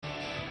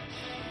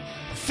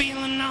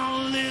Feeling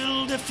all a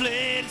little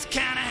deflated, it's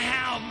kinda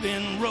how I've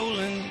been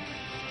rolling.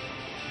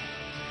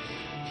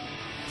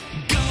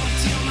 Going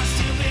till my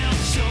steel belt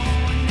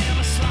showing,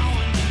 never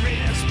slowing the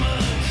rest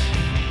much.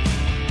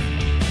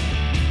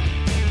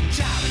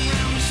 Driving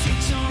around the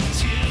streets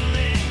until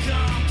they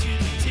come to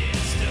the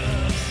test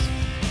us.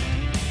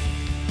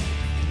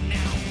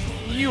 Now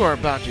You are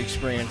about to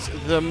experience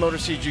the Motor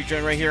City Juke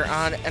joint right here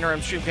on NRM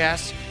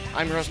Streamcast.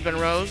 I'm your host, Ben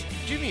Rose.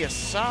 Do me a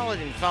solid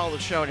and follow the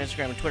show on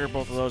Instagram and Twitter.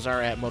 Both of those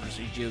are at Motor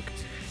City Juke.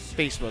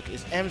 Facebook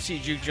is MC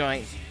Juke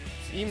Joint.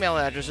 Email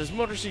address is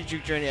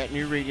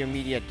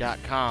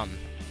motorcityjukejoint@newradiomedia.com.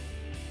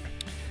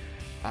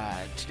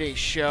 Today's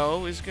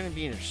show is going to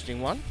be an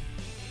interesting one.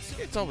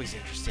 It's always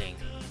interesting.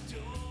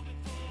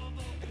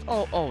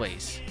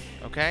 Always.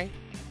 Okay?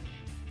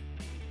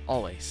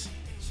 Always.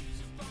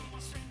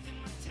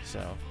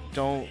 So,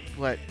 don't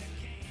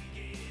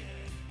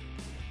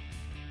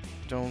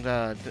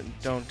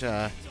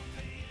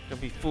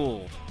be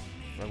fooled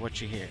by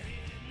what you hear.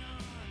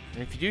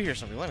 And if you do hear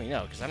something, let me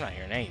know, because I'm not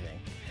hearing anything.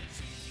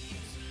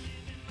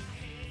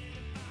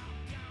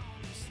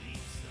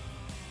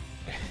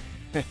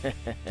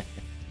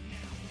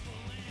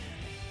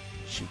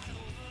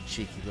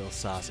 Cheeky little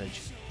sausage.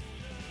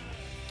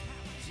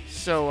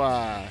 So,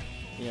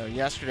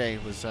 yesterday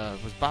was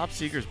Bob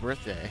Seger's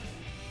birthday.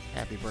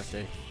 Happy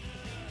birthday.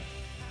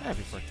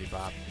 Happy birthday,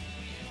 Bob.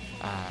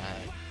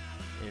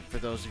 For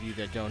those of you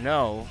that don't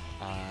know,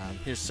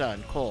 his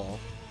son, Cole,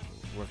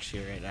 works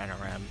here at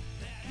NRM.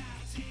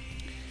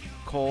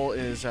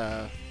 Cole's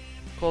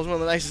one of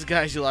the nicest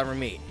guys you'll ever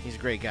meet. He's a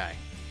great guy.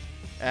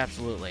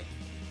 Absolutely.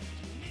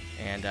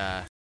 And,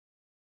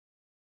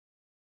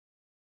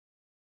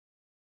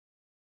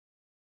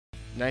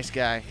 nice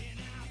guy.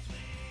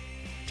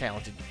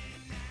 Talented.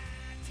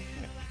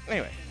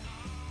 Anyway.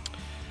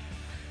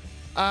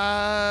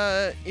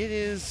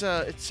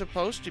 It's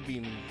supposed to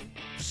be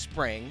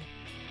spring.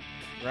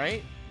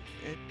 Right?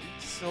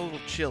 It's a little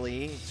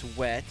chilly. It's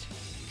wet.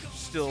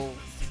 Still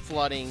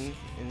flooding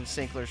in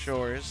St. Clair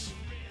Shores.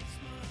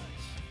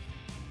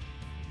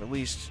 At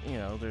least,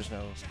 there's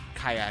no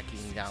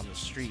kayaking down the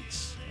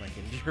streets like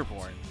in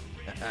Dearborn.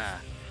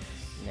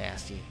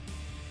 Nasty.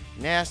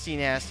 Nasty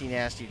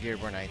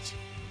Dearborn nights.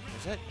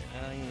 Is that?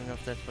 I don't even know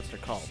if that's what they're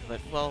called.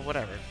 But, well,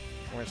 whatever.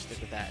 We're going to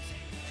stick with that.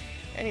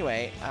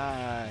 Anyway,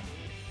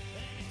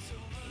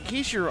 in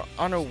case you're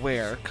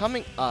unaware,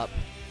 coming up,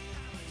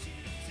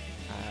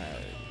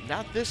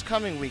 not this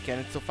coming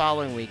weekend, it's the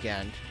following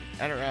weekend,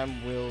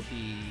 NRM will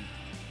be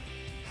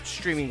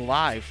streaming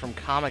live from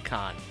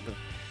Comic-Con, the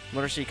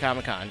Motor City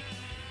Comic-Con,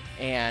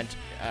 and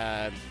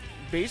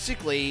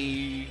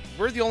basically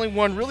we're the only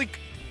one really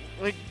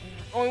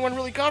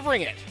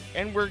covering it,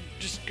 and we're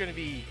just going to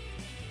be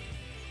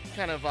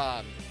kind of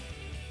we're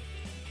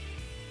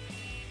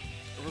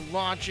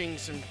launching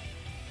some,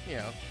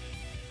 a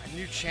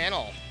new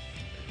channel,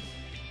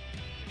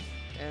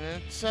 and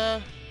it's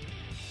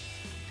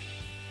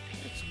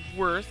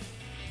worth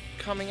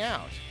coming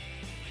out.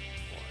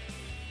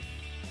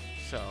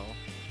 So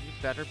you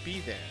better be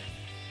there.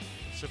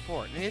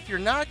 Support. And if you're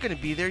not going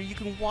to be there, you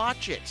can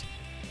watch it.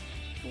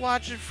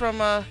 Watch it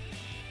from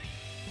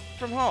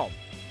home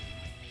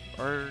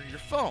or your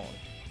phone.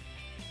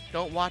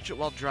 Don't watch it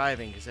while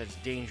driving, because that's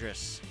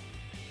dangerous.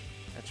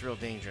 That's real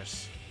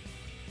dangerous.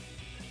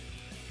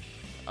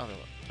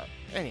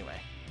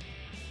 Anyway,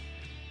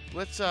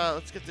 let's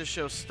get this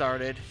show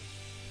started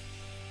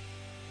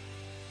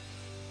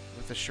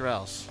with the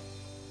Shirelles.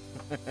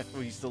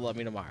 Will you still love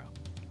me tomorrow?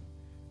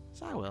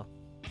 So I will.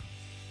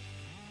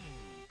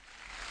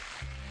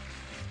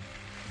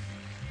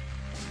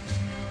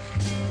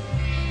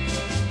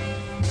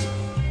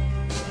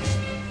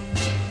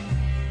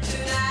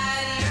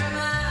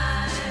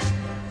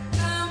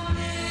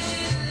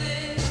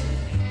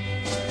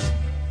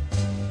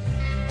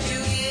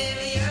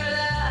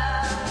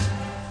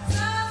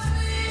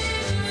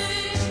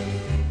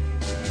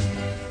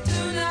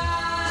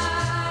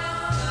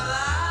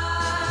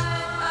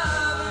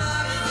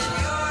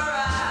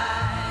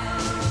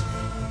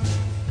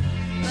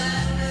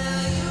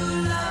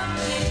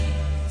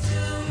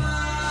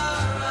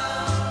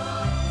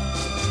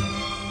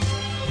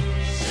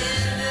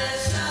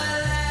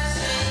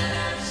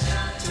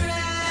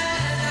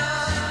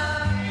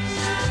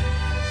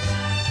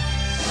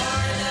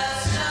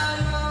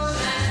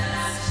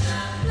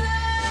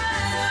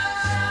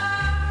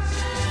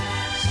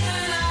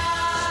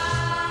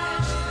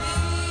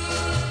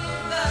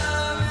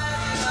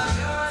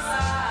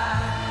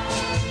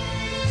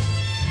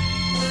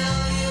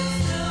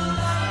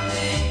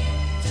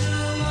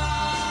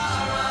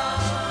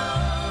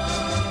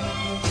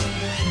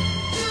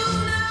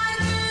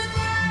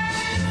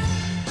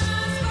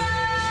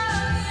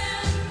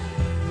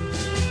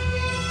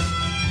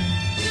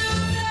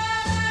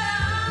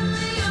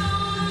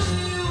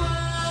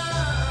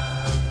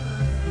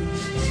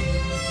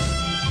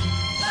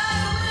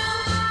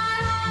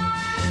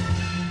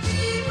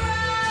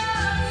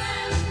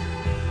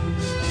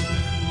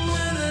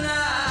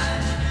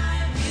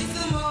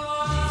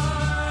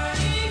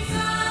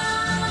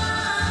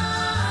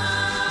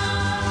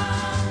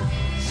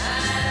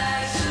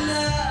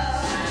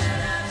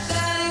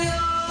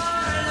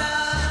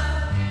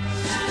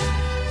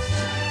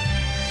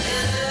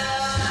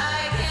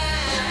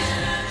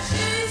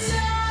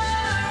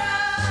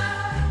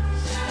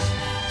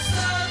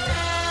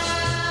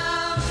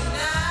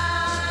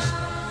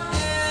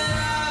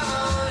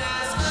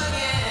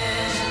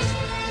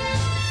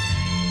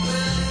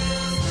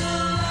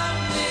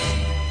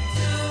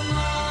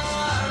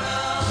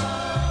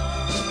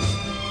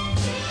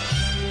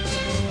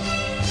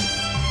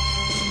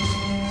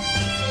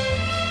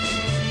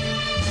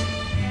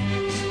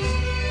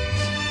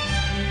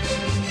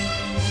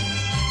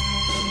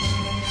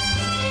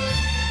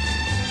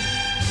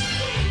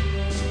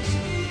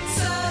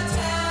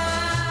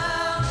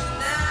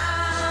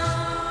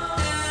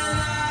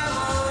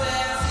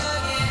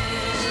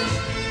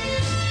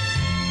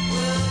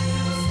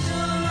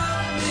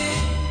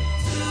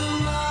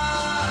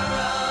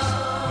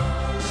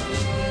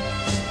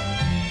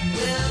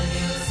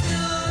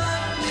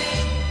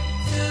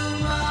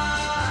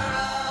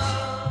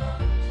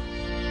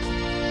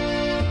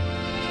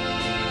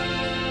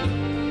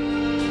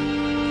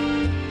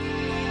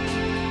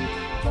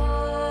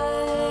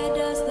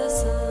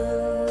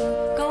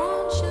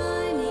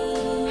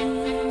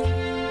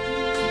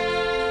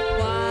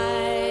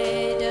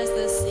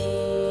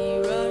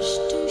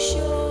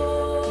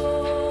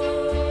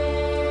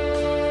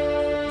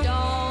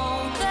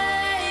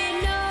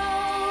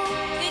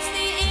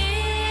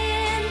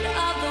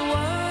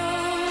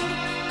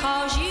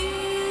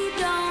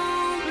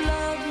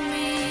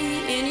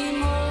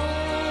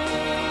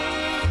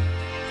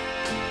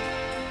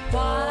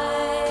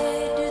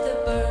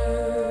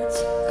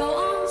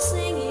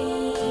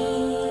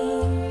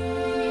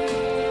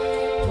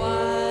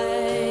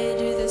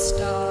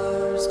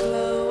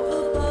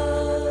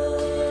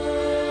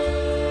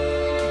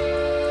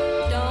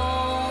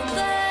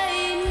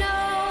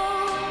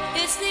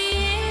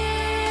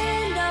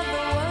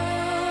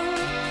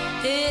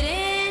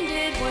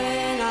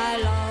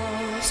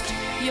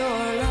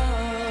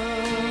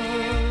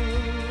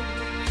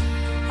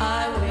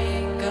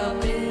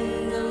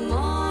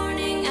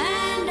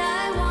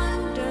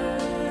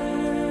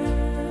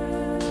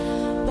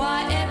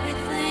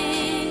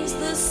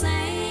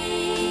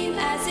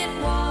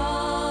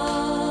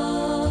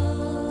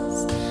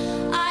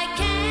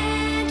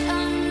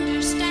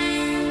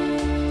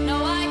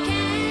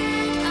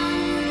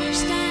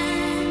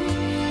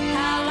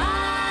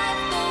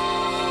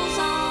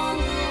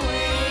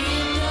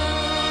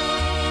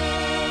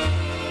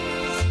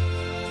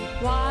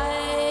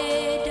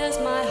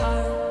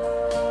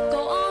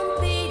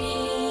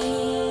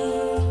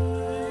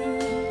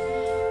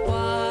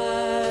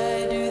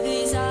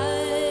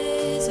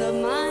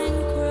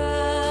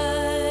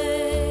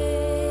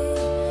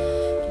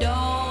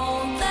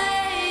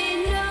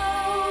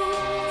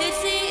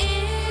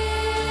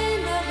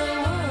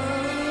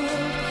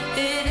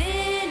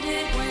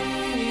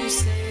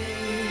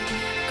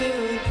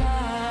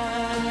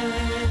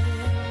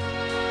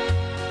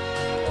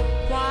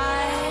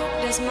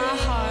 does my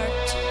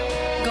heart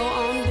go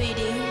on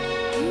beating?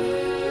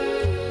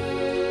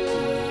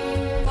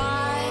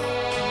 Why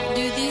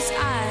do these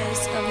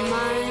eyes of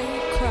mine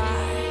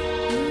cry?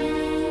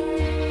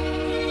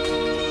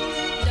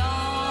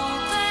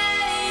 Don't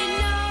they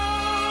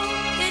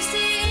know it's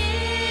the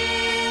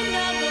end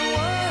of the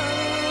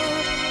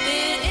world?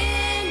 It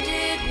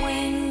ended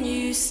when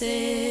you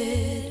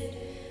said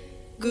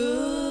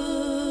goodbye.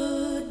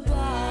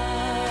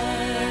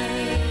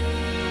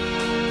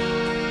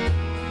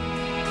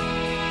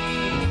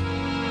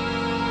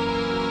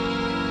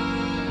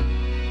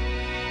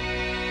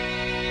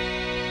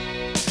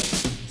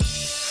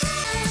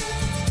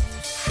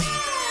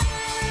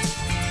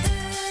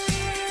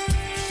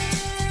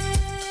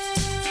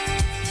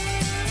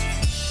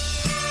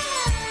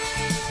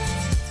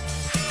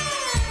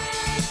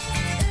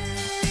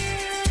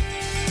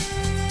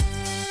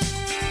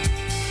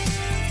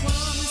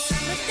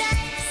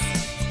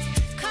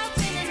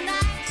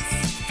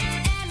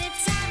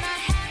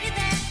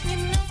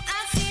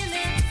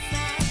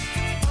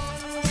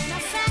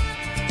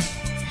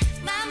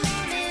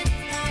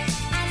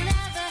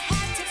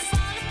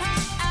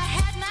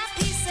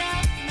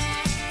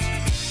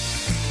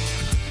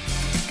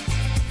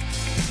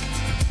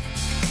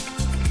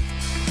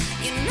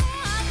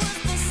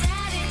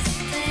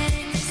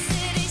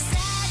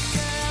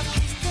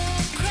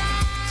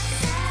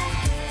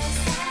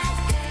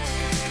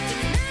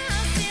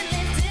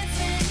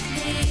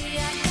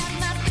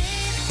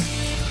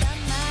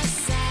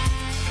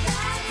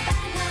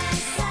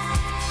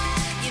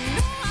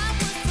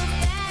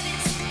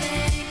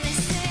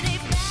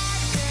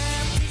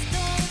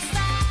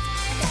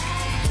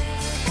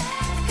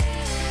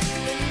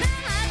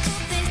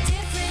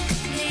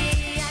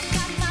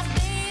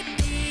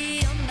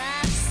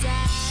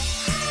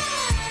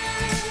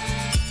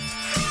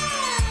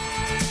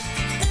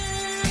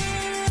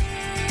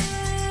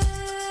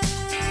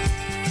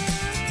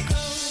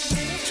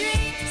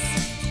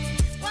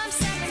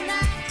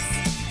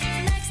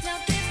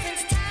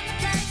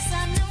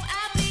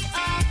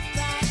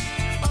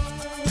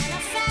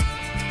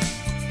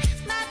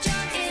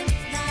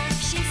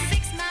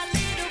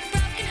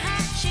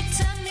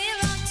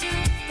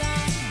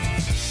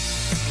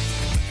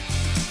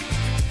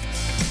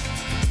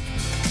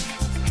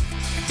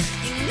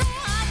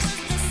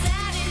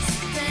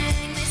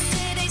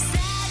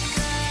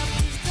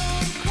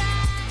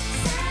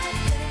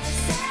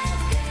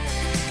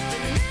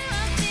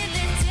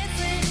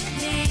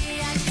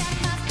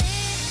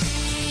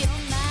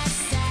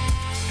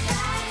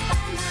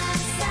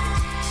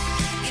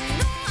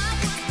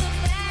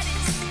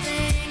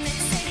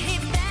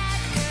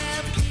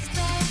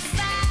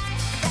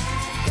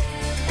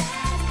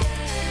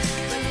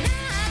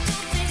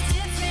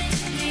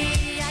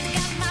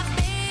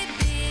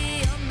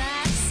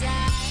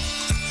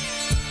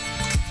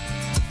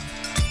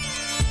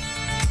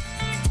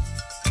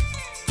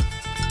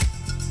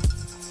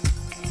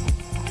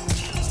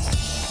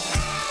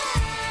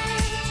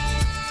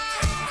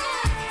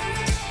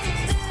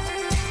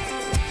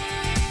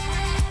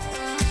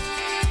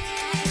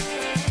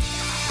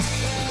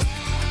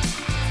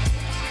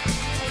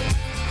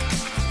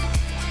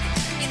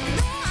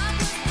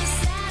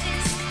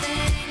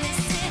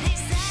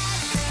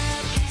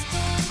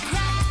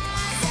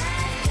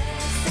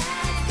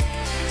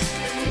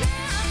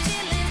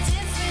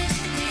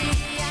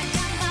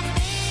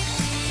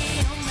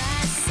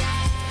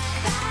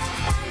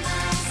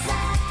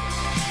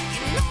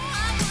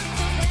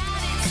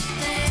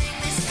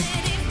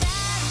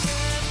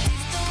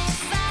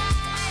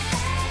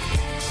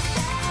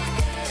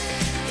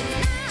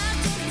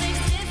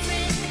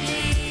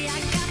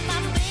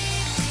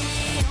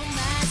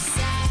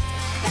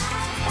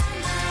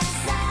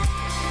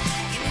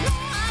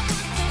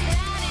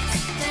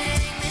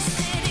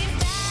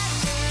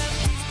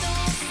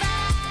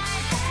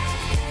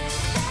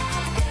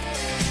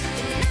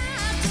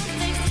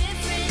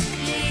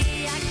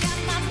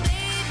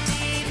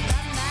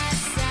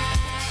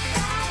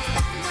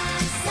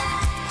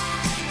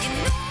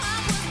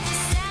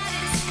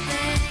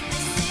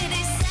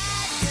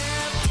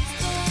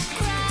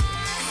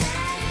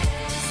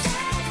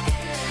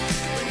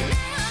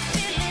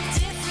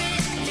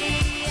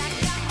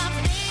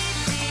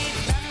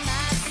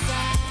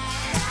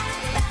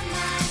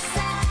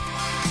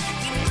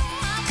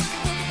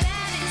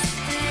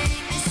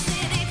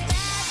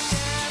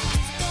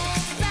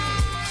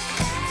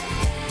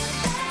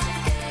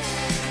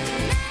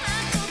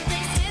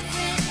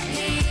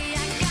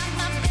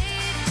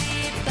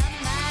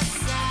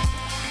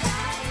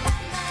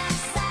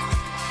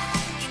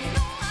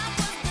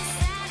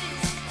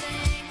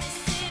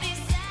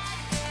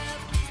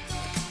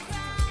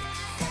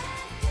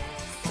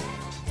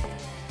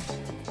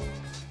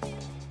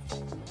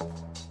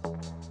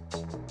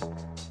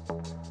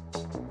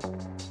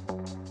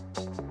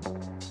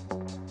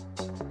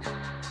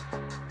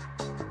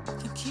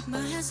 My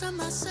hands on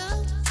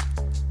myself.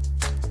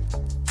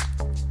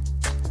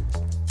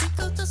 Think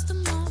I'll dust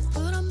them off,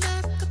 put them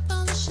back up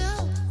on the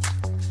shelf.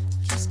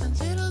 Yes, my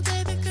little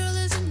baby girl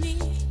isn't me.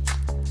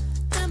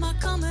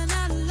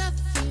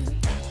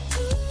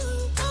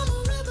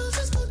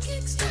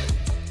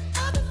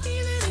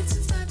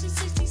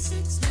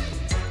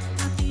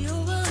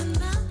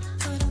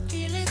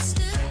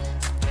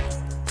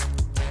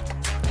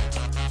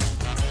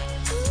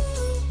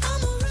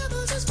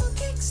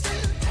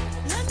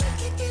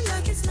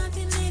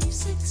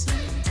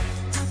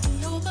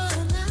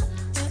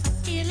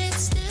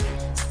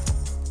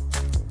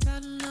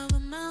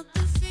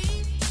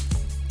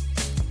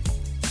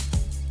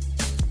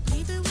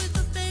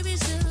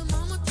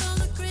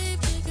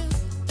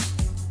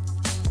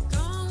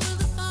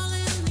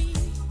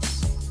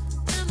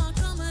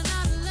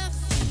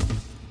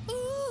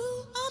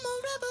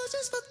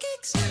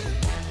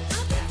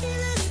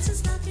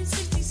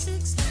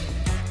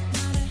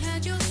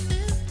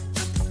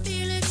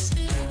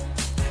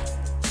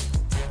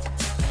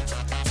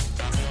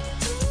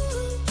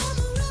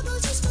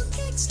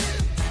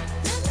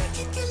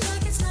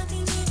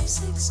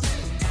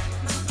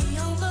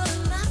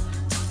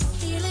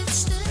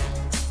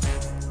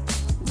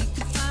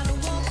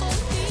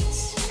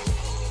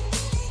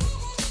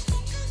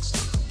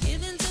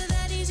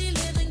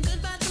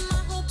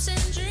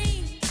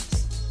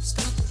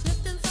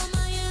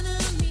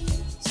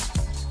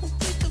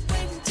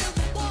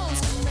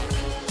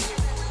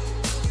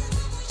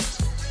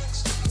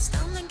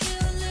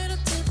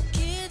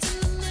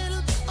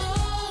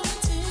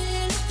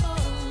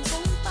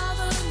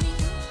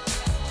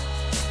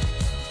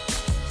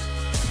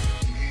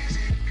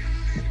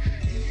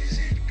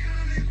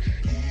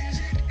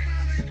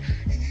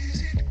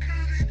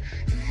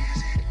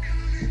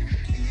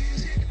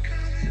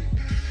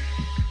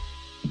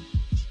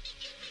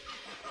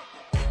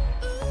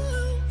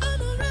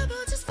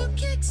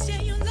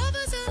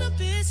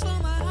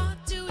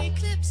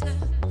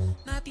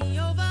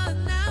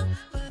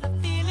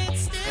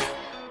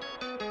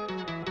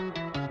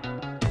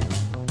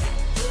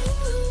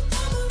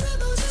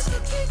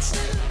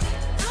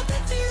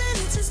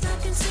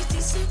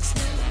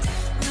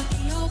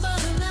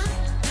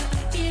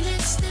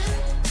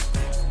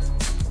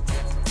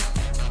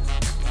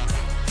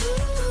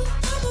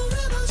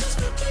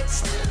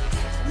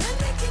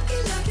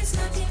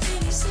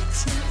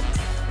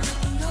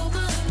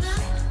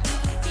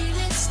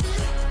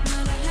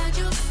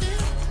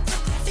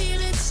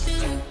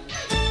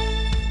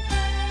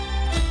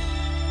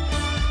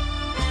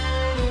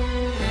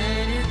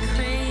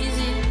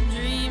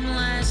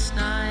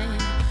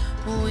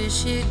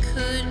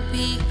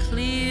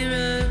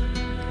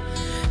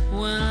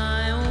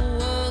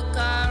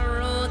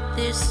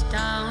 voice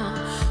down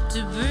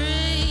to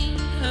bring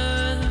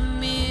her the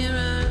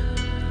mirror.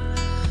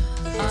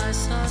 I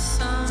saw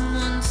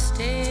someone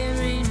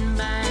staring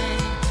back,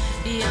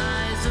 the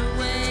eyes are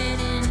wet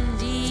and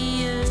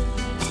dear.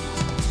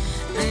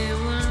 They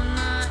were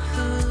not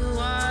who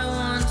I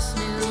once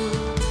knew.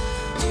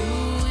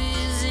 Who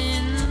is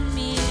in the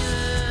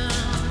mirror?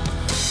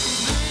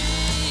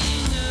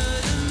 Bring her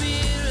the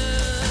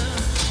mirror.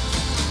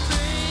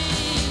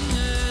 Bring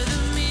her the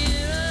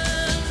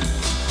mirror.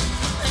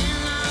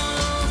 And I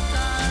woke,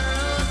 I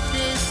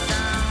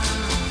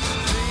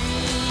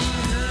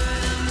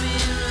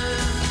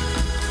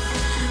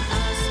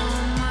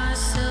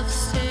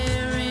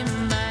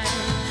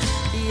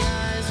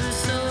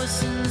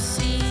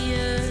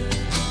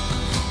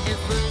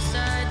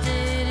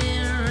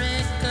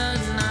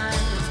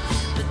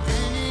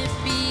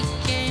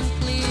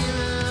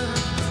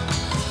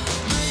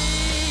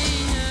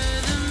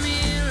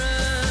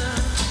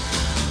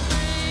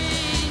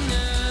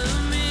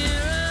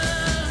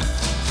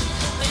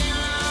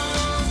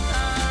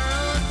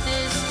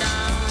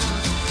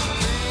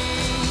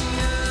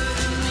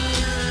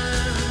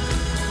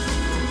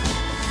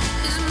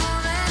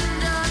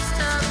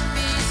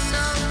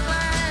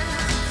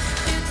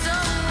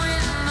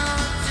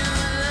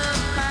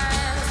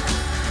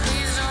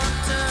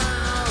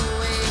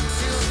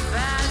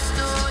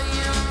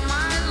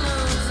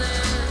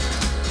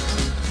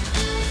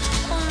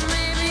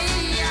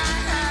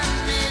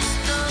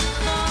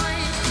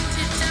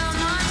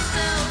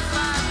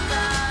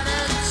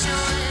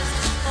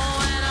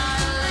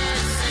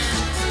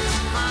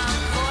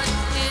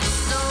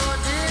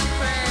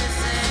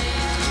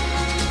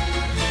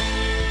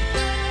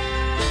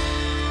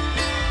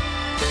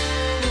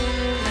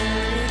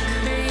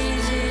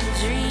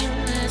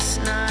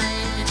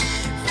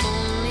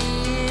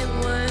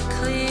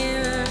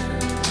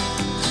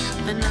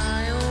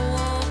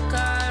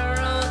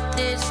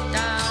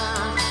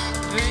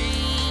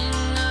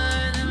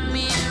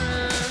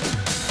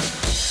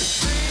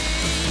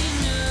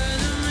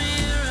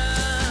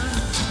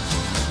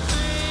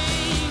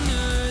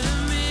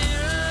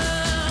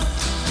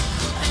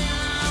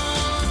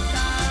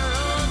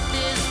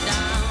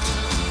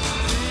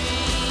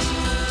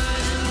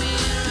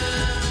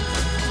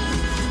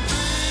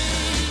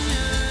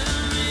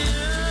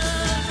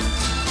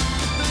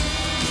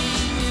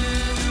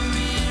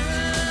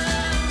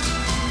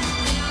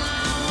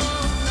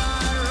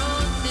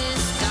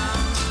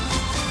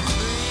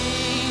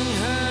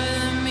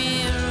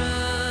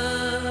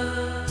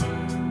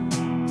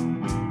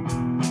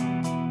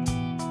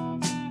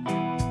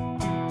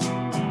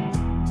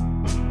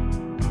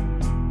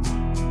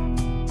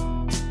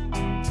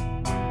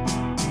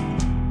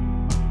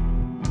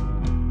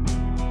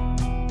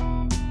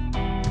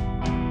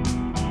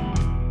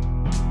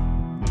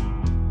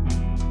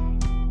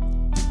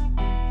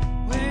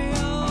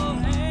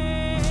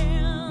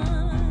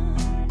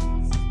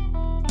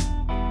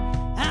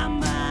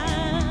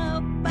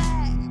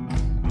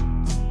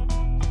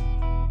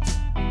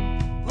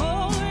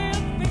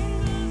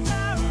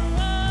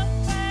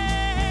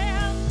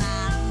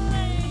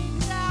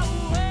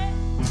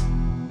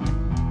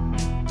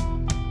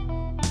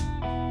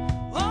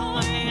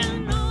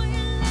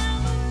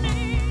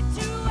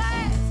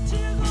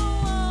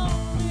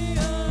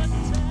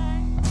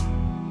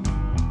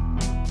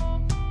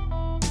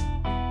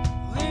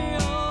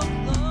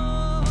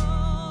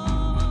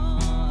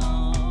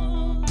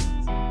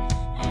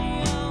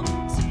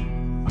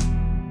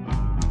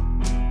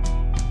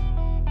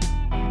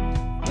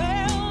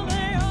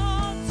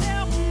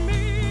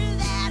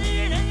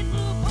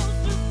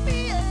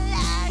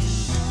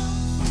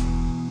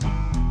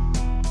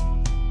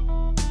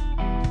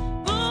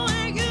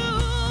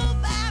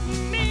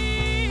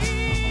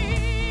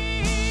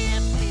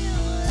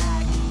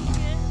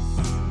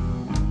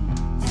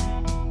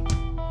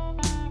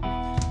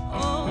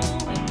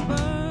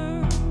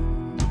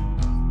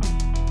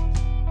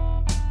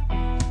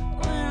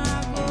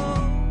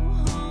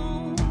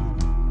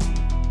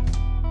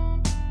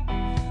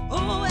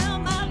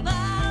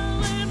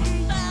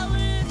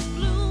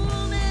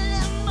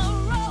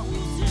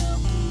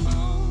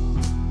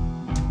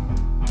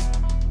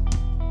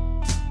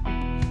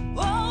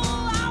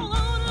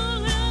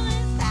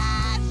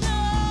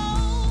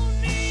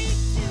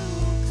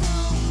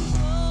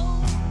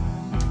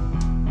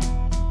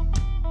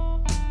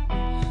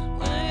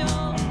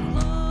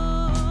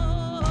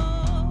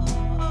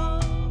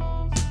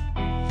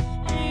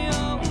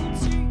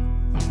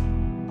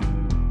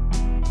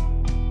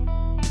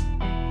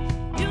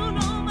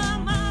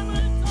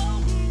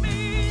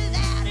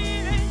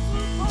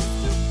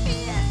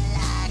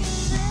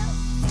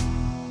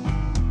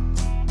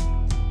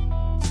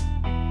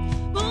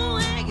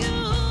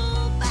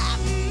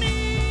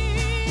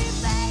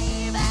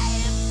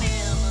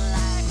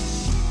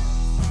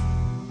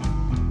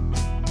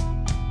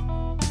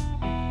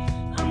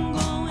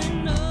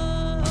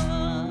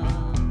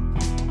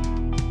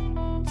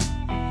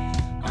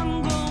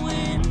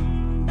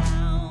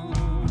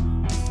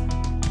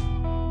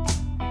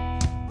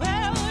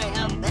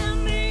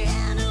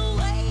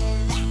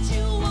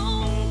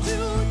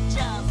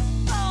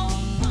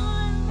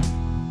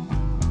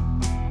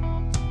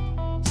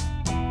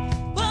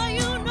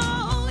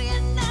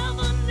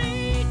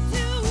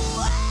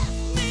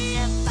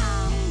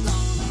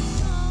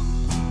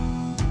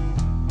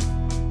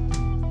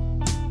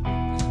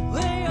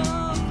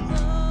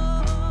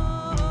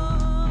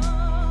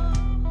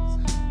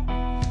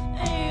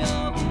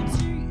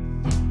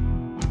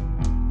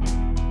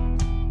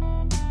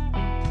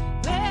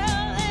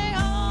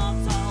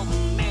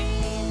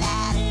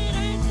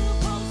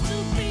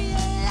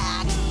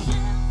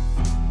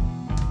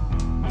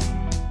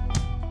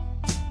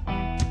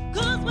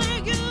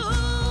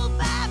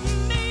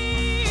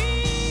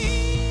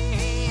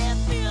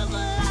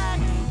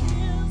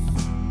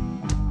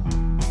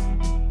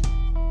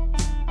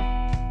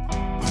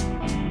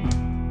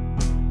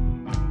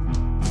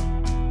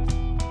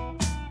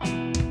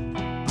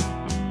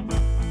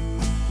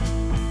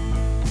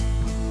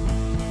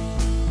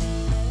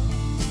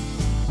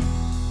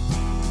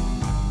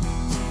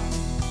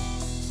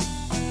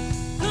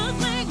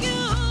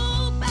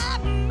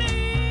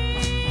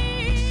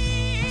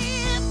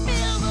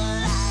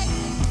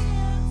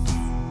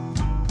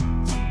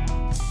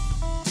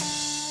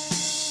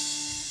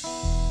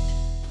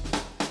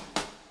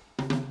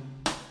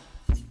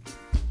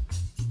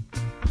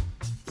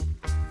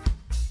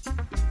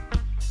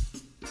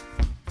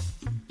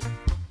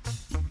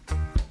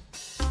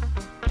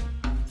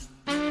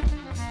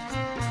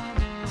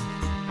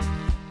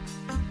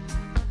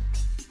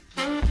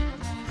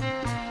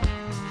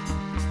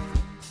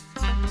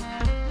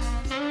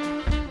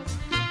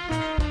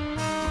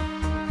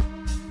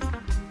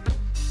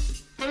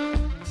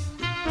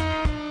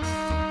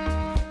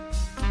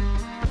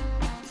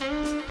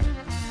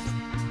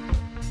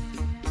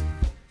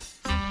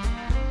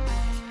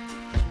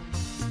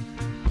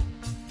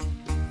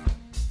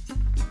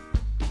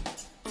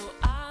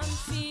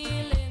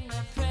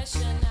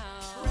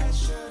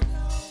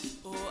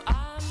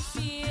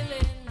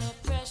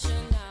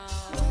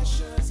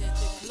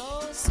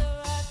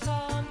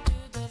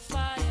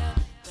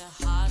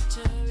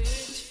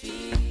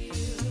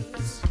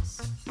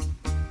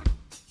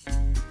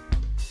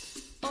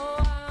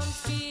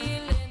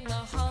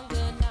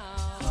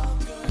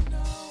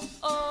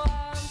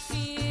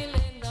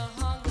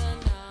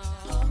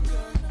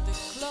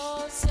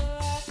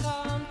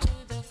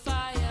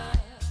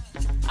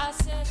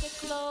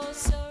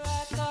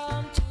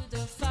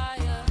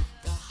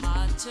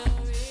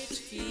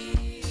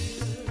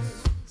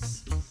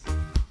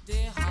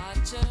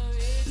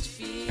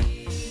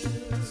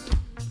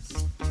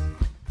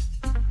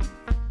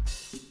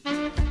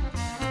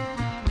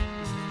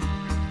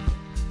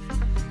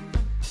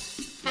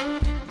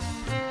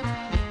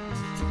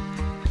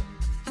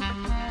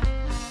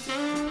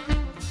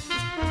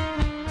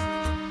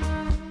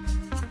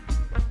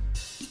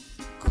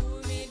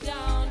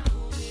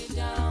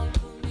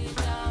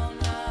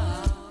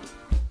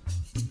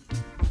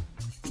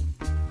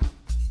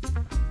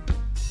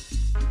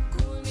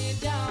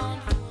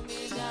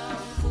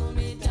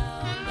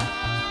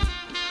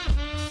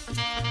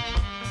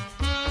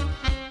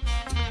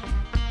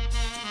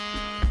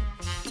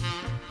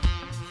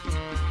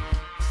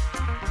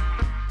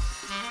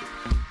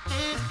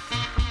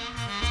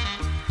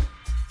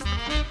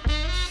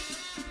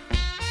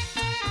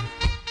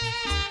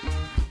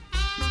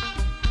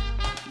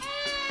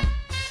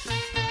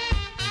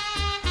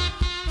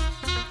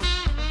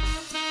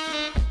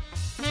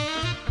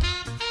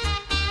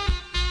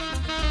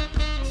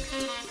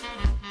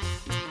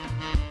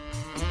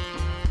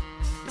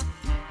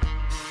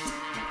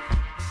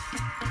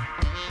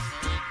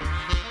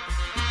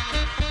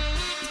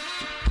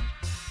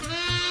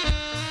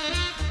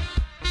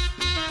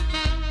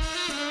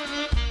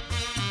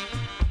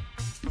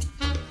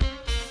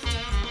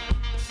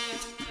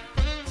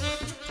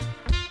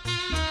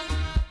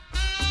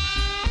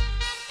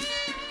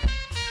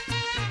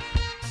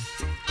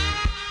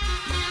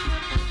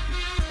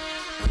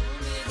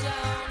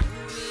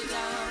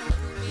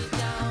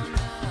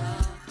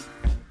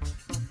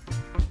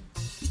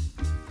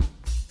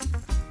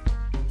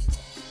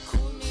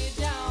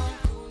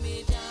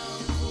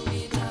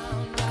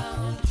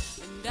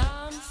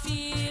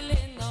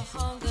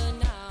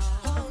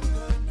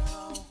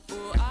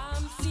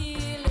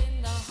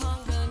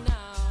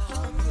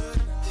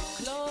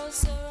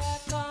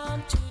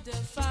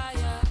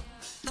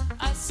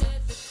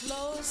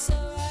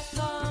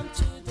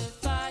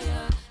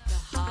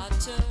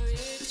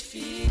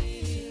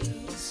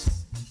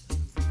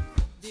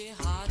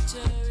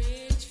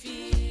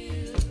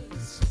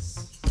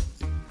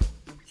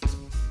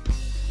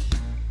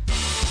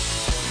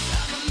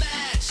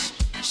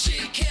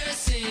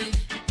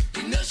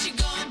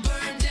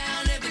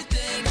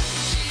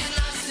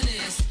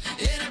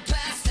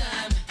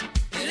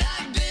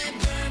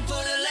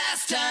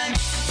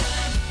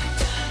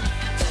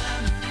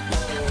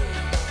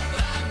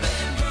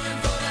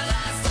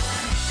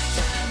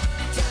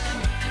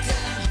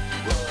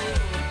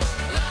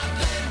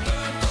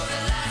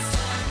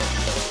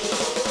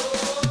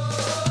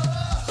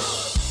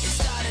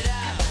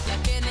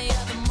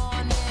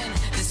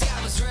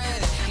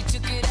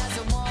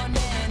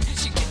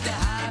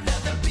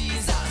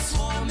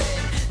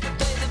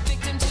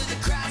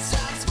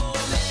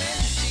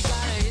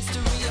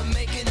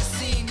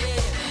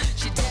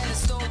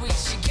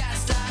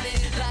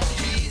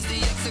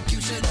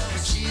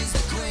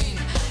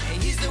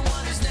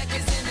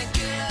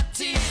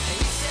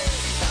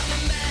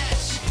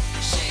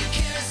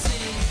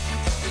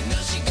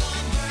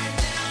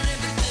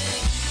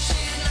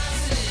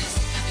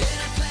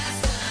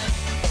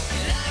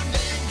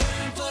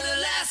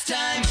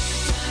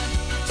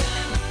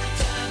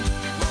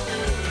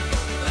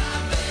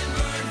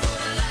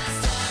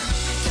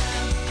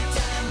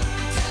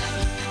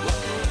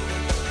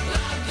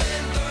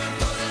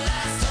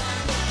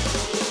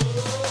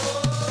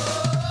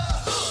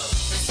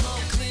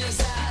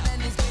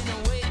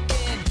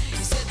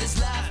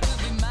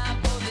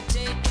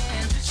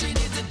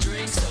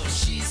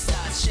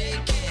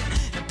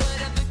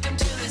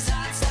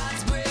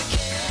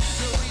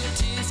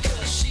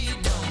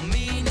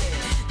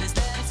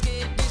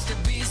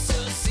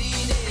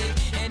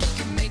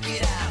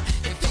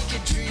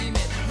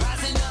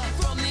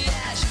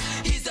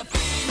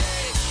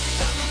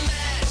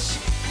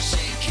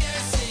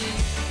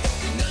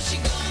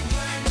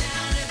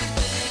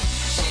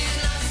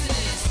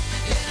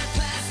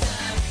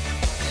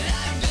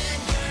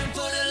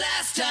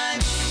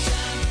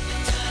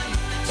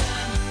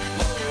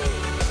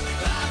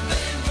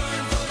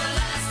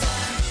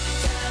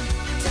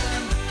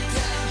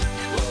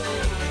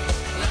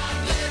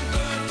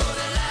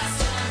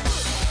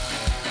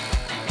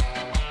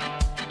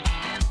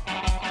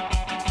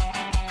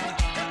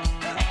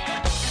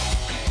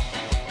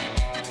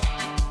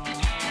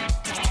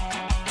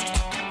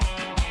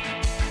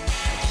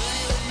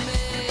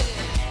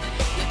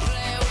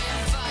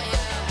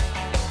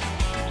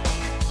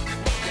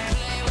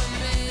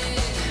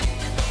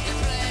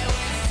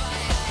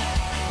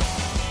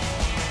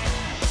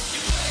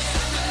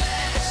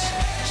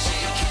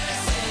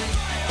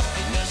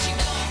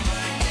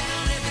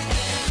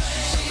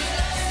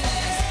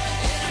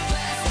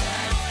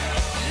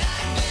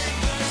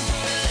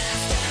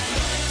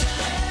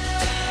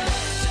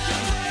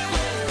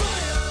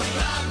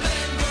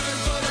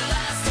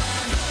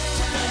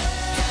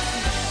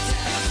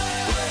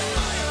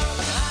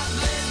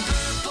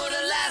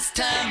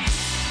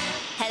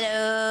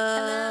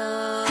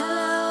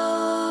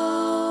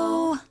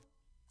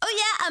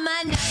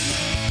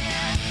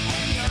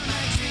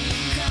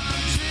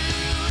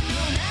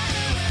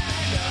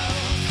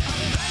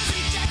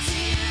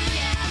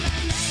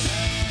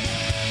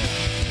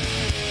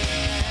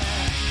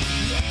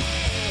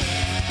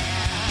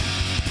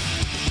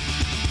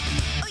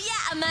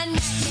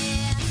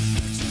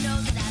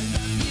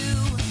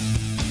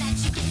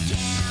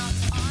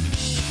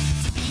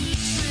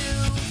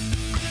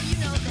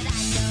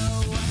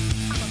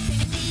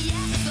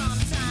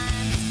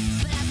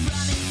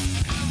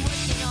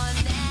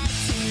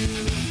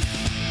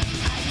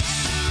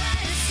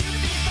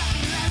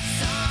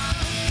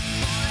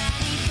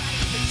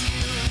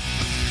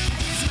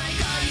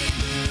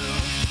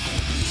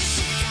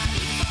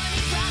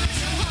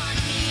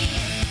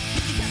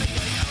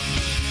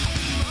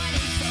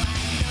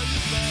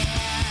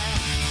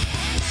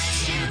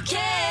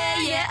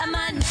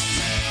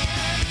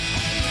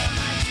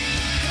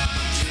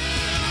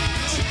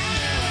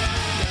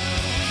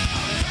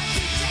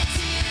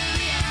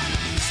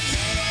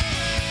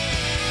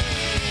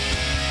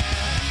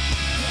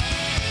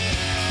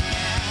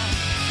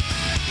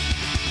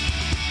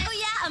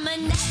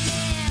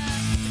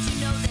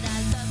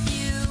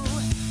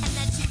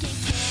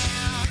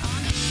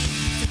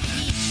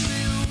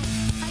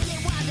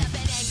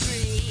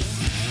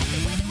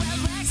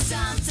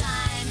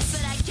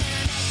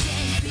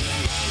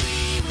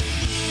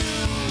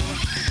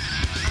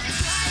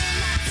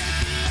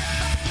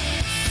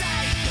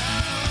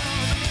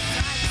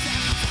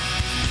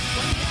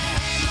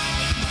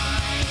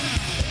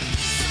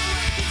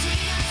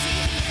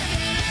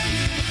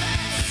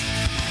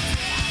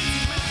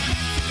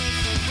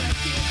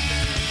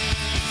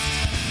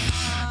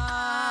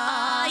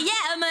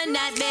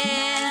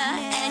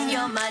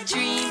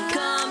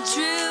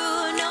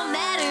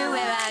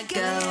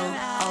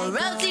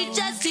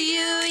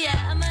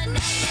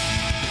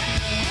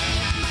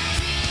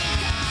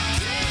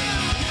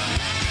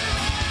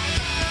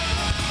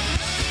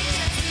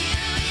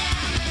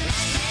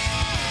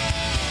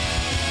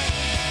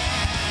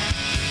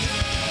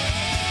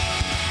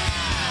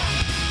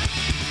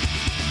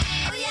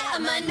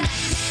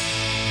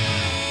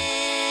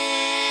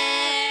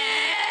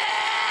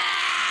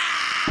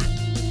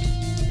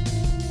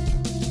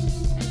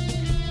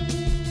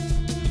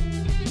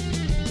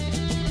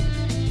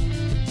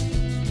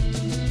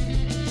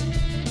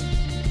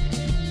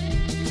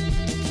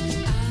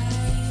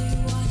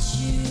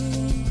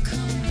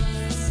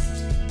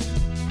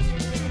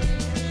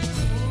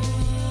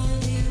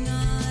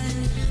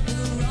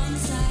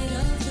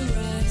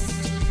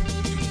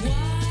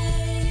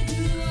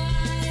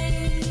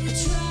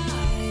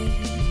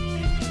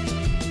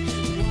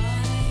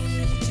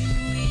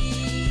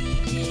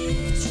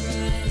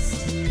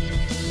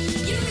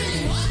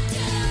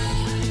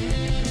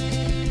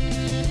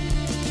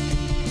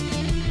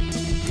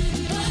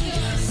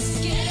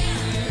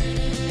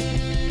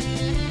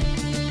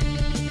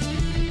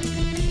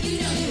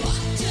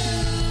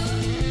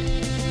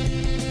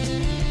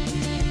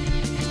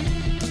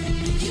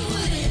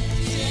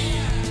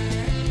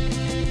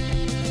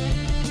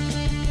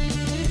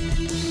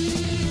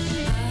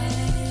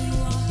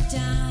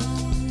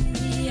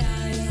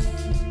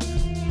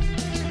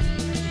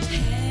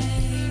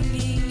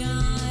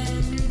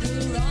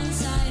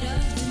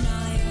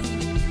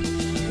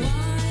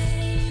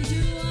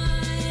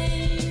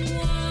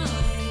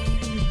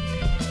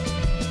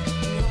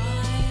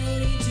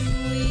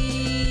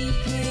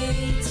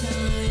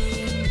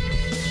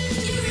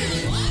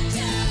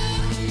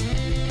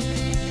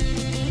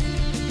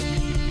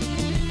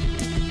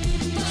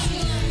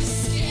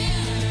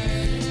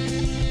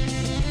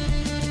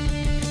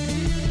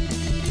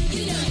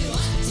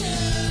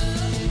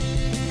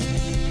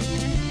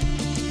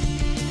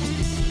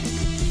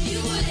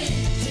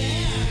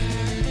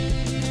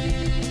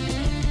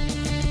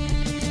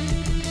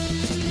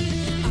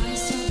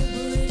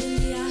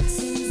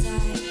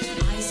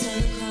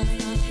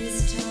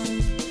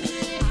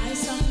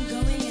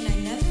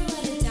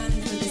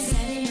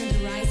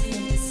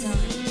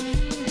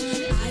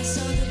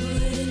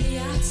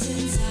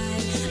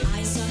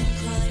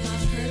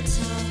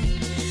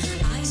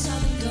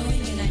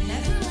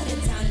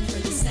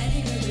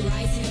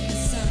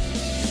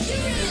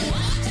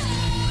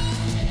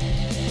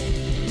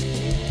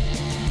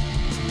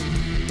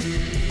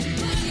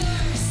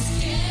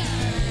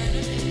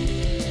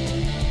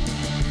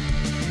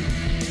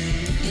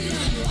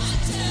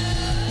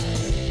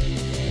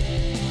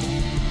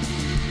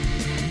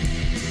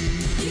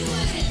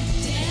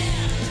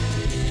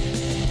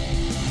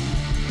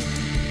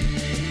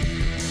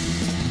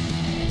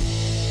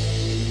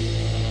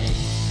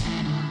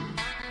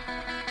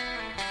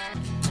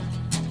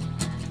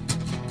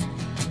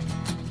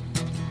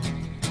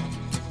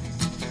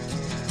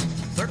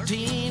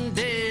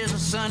Days of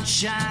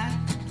sunshine,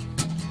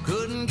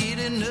 couldn't get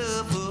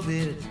enough of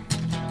it.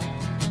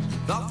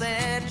 Thought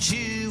that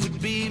you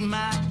would be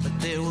mine, but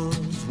there was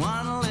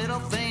one little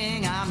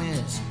thing I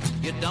missed.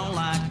 You don't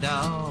like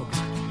dogs,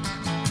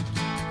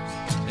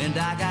 and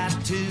I got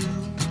two.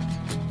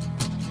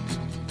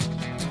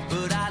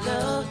 But I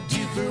loved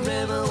you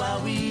forever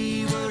while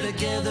we were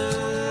together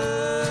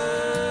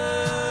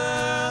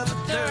for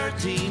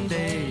 13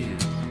 days.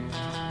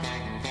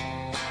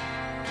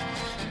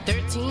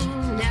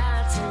 13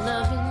 nights of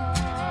loving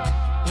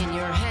in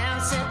your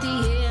house at the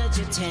edge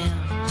of town.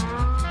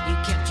 You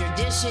kept your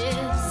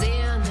dishes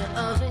in the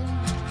oven,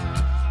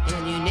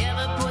 and you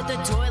never put the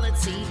toilet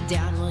seat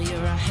down. Well,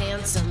 you're a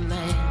handsome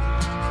man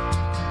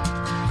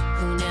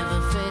who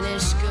never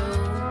finished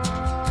school.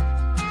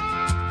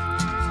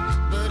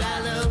 But I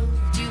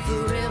loved you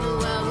forever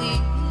while we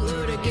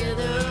were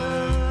together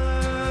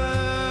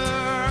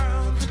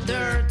for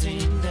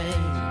 13 days.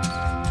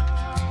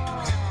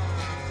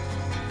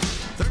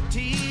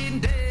 13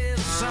 days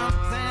of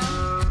something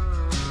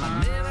I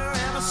never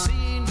ever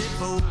seen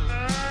before.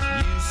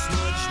 You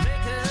smudged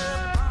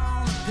makeup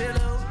on the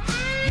pillow,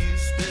 you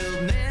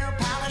spilled nail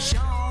polish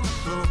on the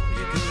floor.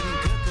 You couldn't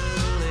cook a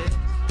lick,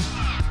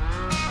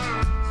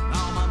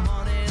 all my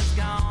money's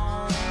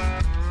gone.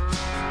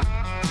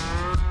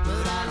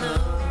 But I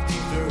loved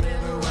you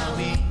forever while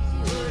we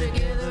were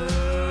together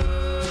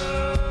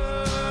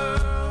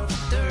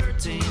for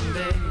 13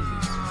 days.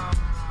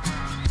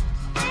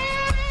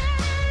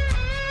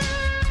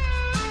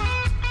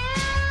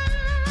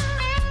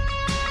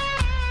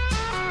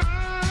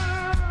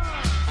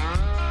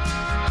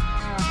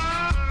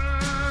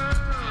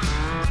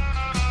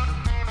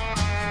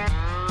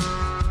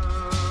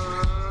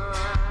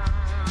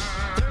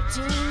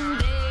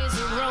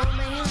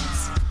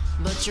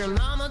 But your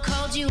mama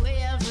called you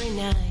every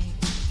night.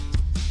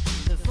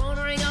 The phone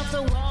rang off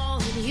the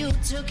wall and you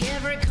took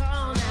every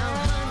call. Now,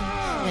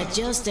 honey, that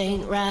just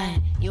ain't right.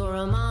 You're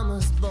a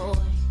mama's boy.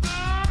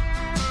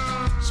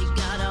 She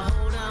got a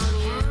hold on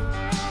you.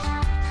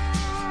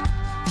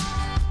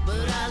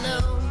 But I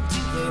loved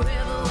you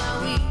forever while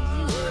we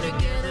were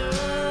together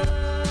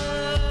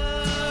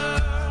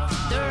for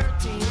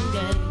 13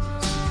 days.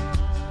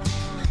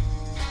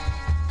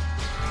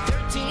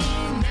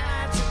 13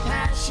 nights of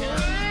passion,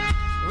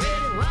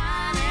 red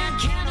wine and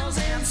candles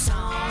and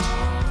song.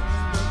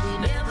 But we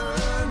never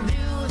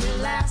knew the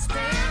last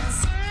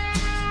dance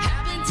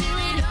happened till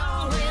it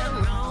all went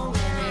wrong,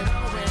 and it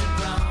all went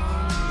wrong.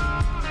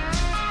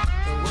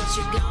 But what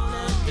you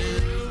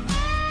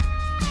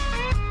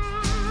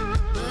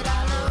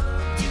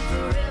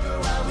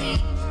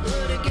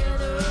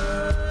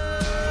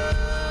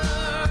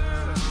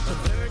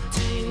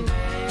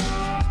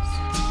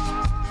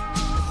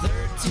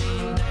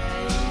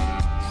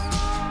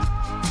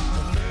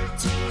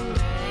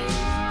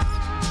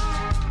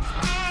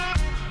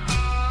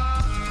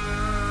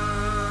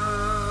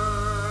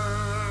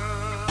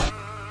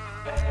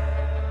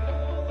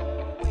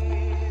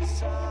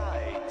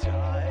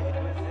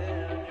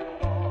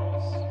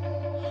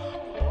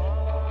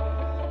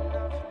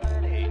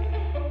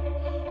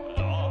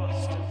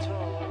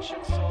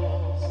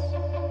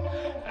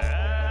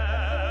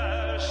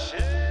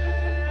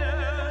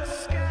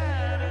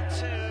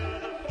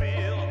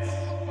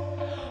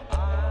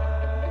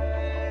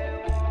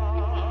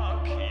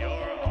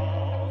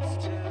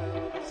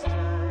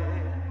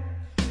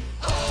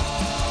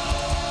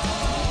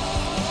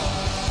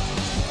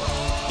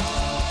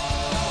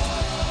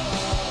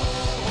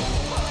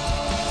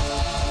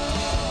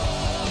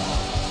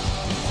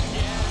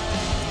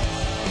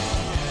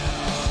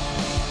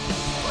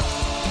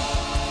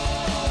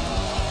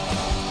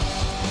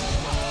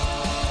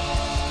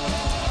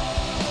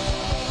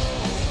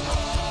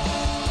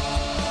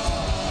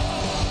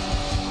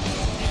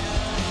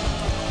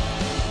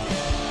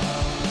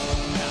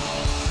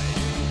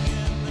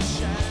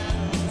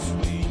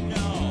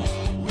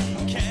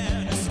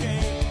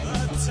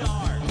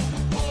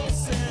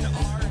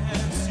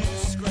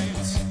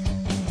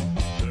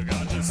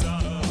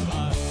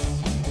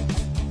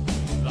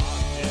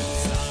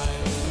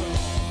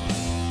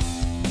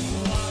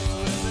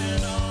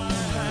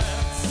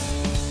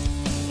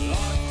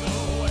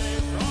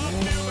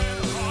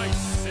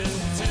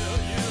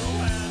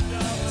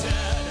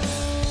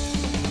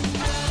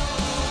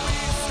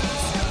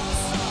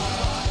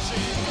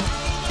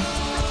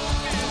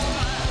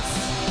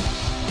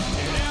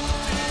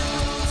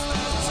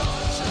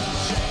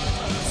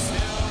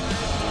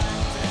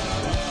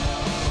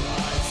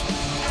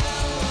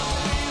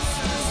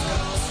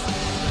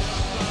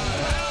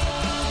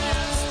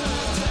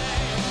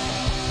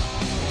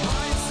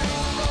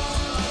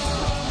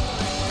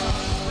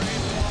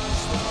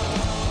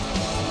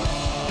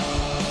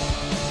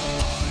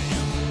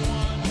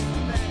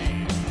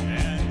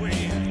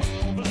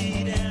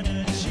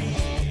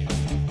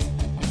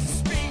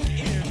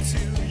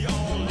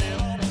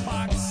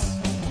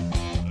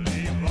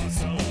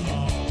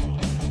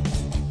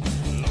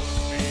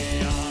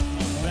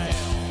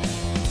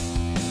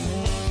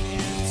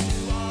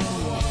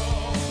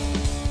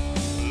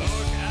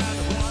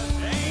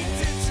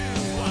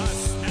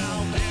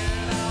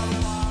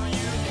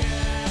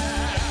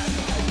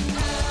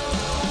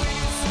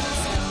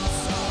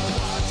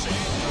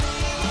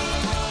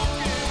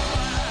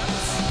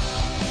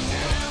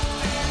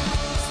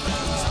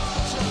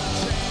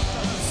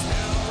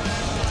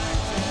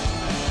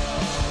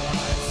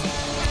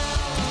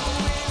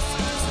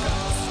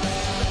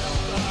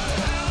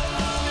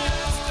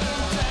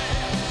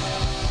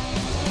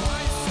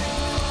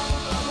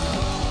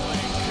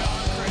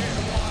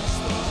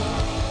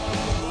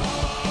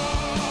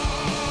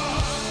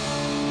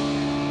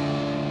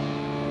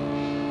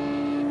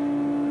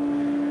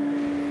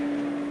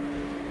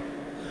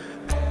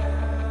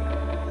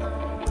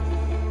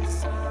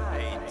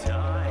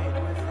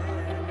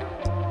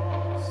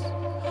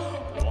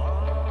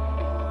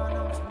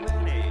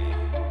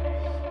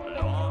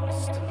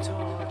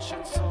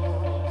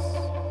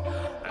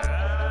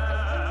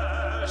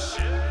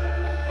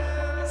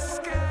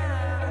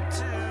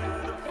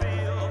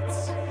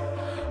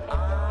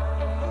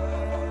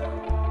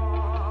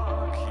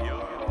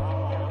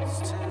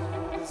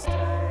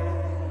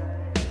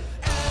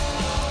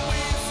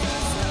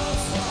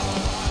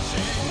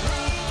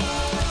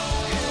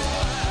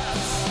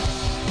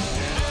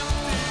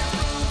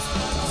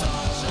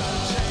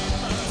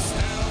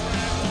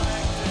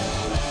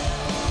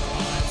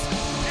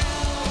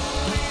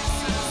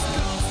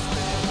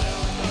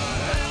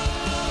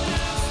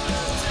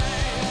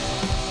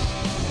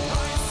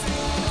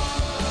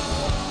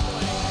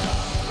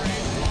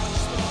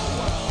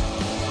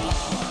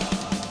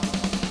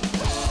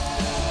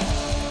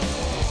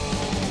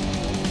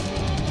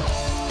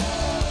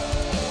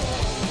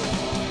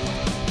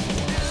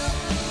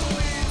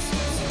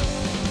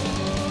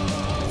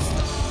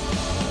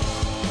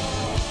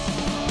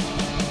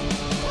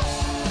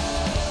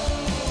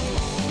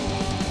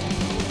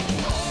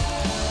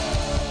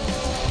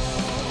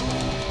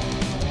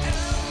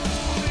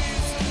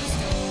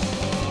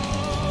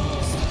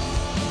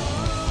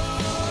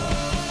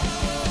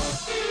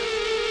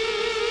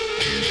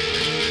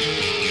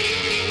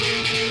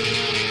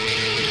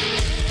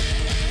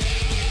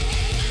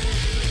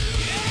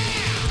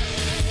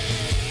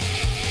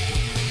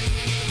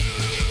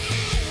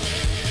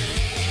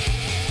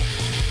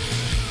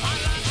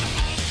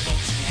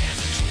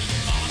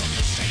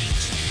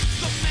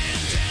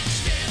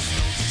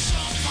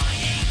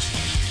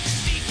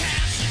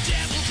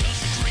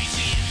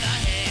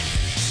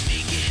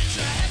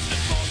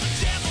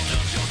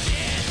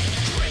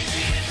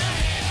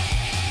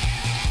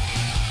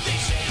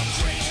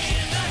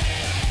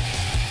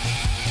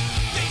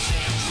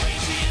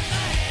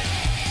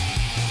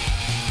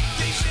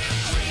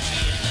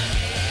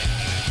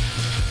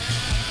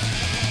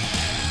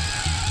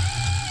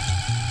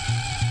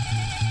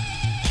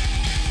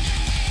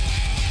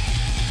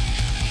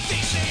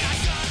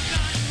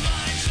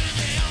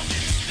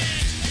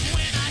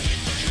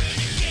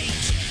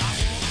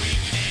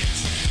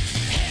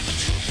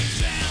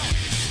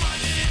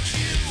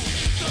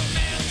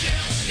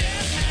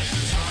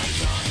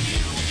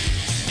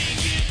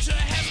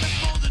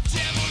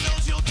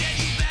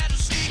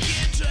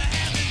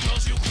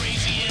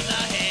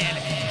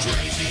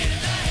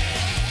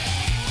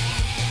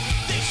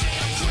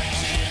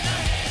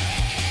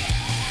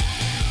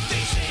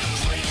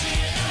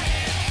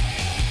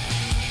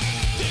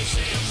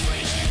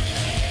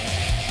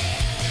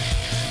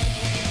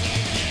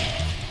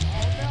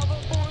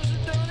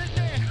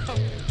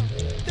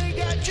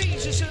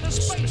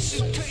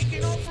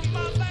taking off from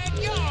my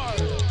backyard.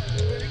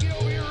 Better get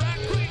over here right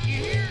quick,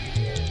 you hear?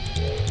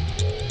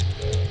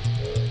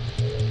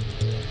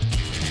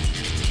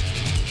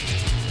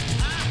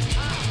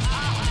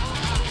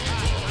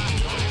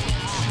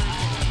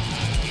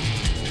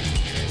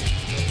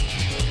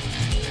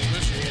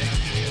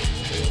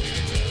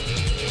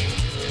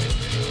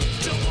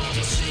 Don't want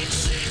the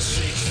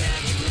 666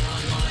 capture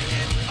on my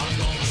head. I'm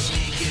gonna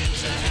sneak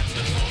into heaven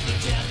before the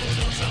devil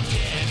knows I'm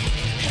dead.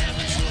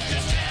 Heaven's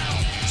looking down,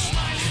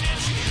 smiling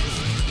at you.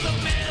 The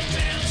man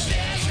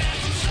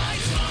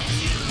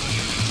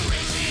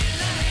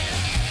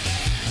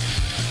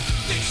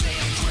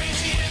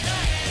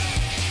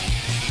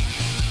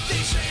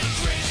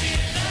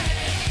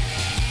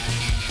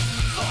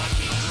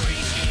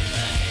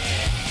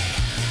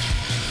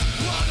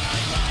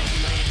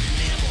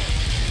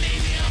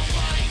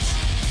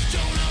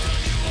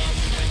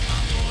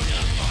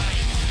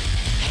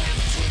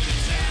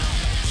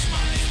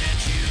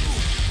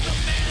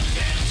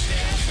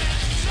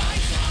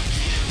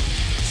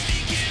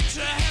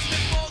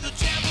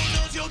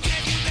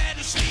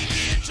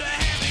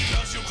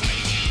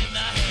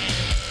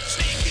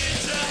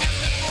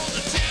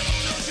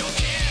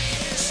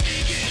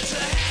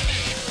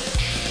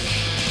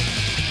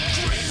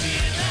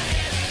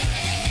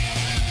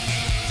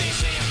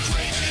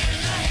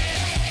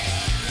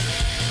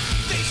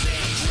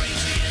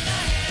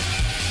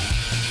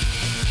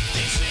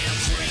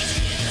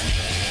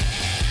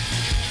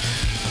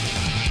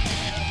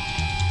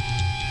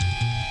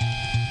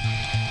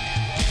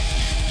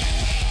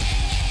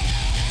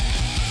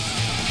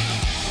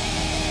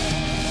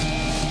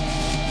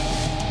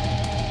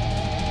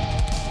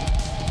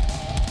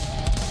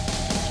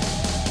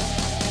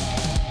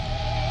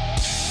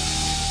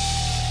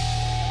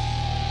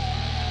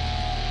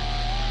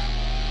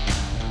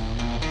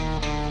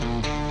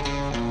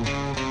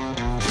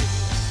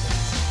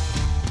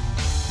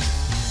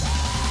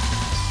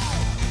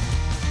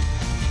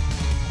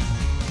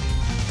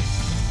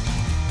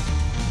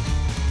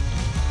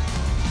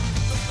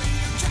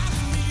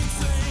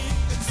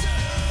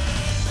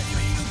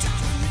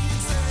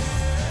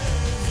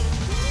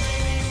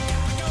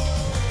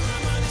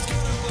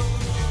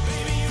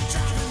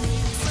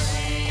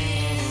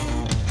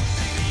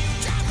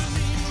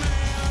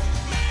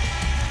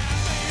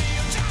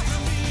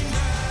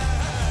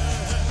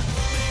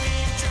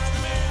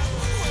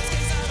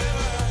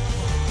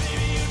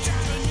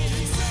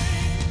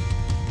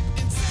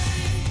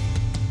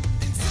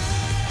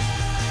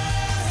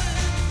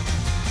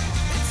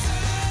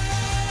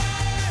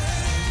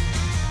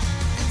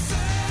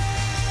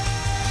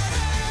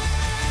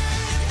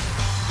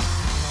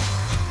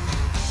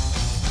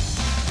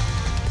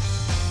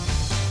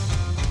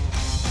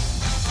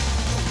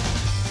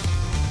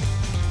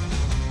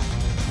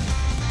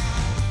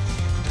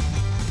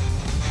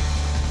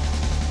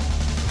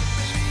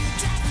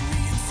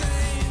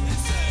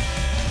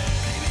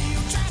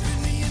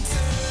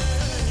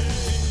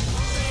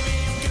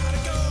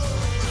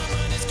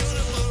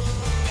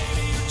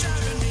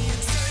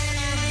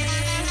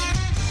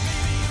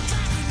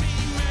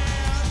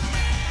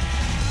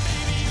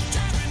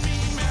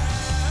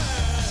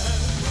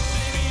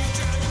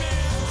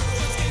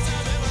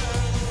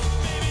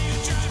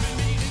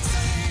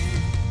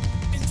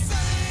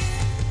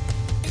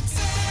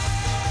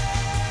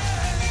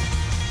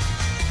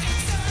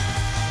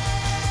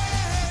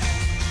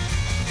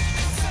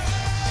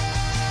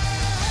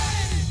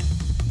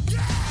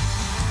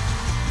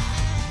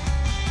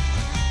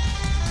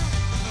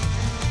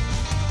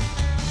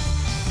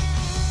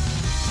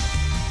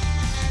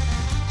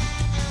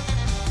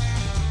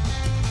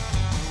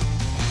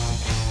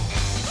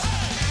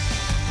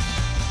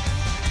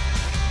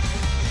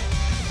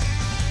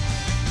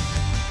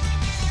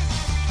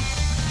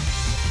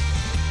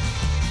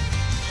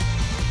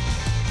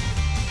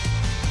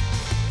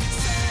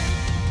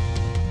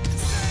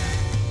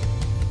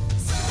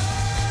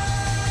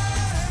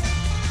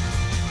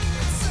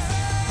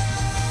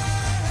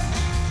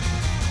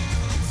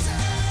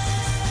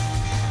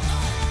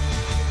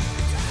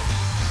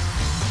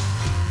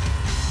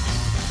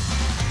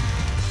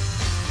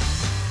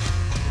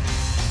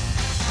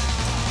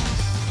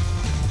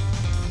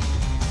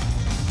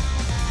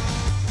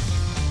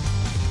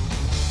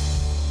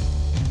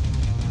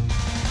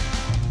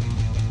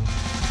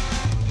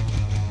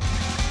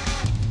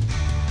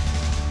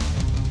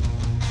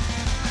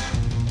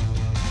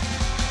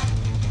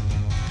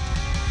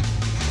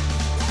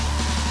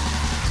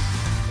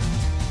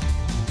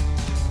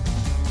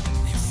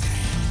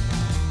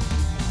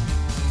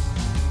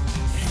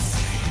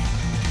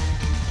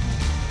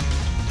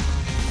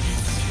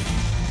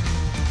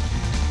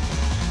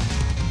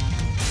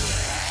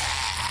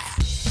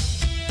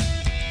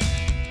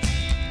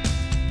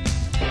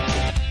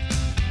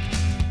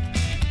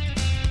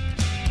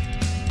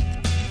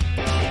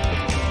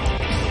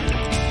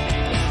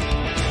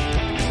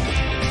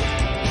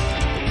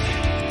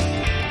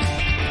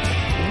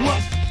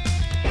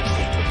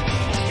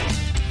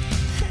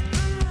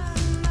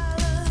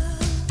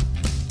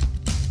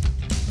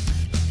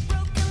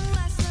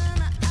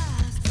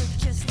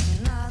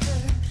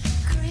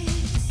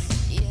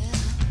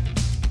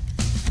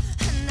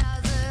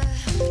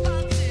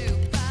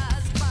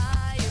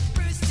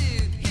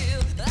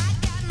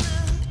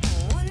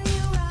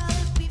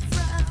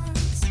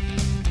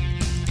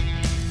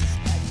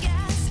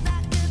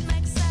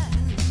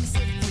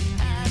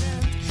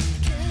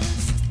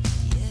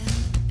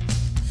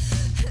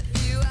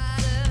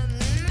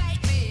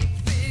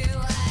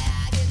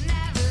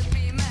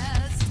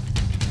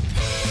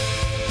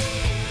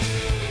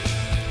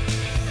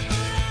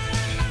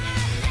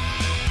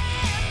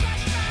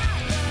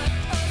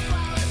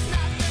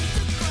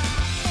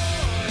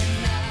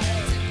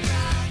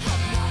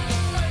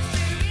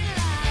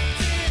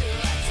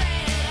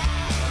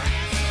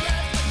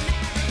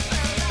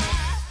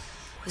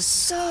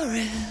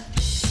sorry.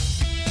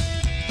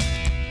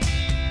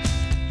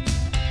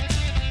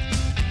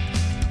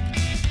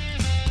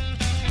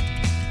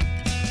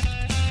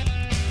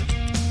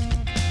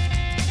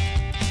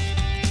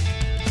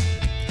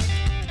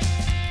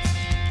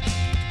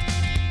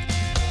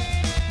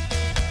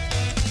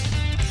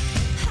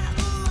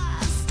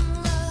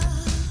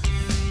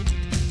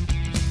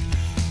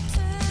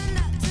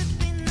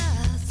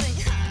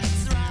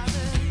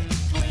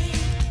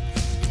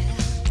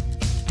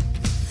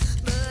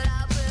 But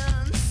I've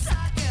been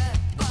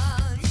suckered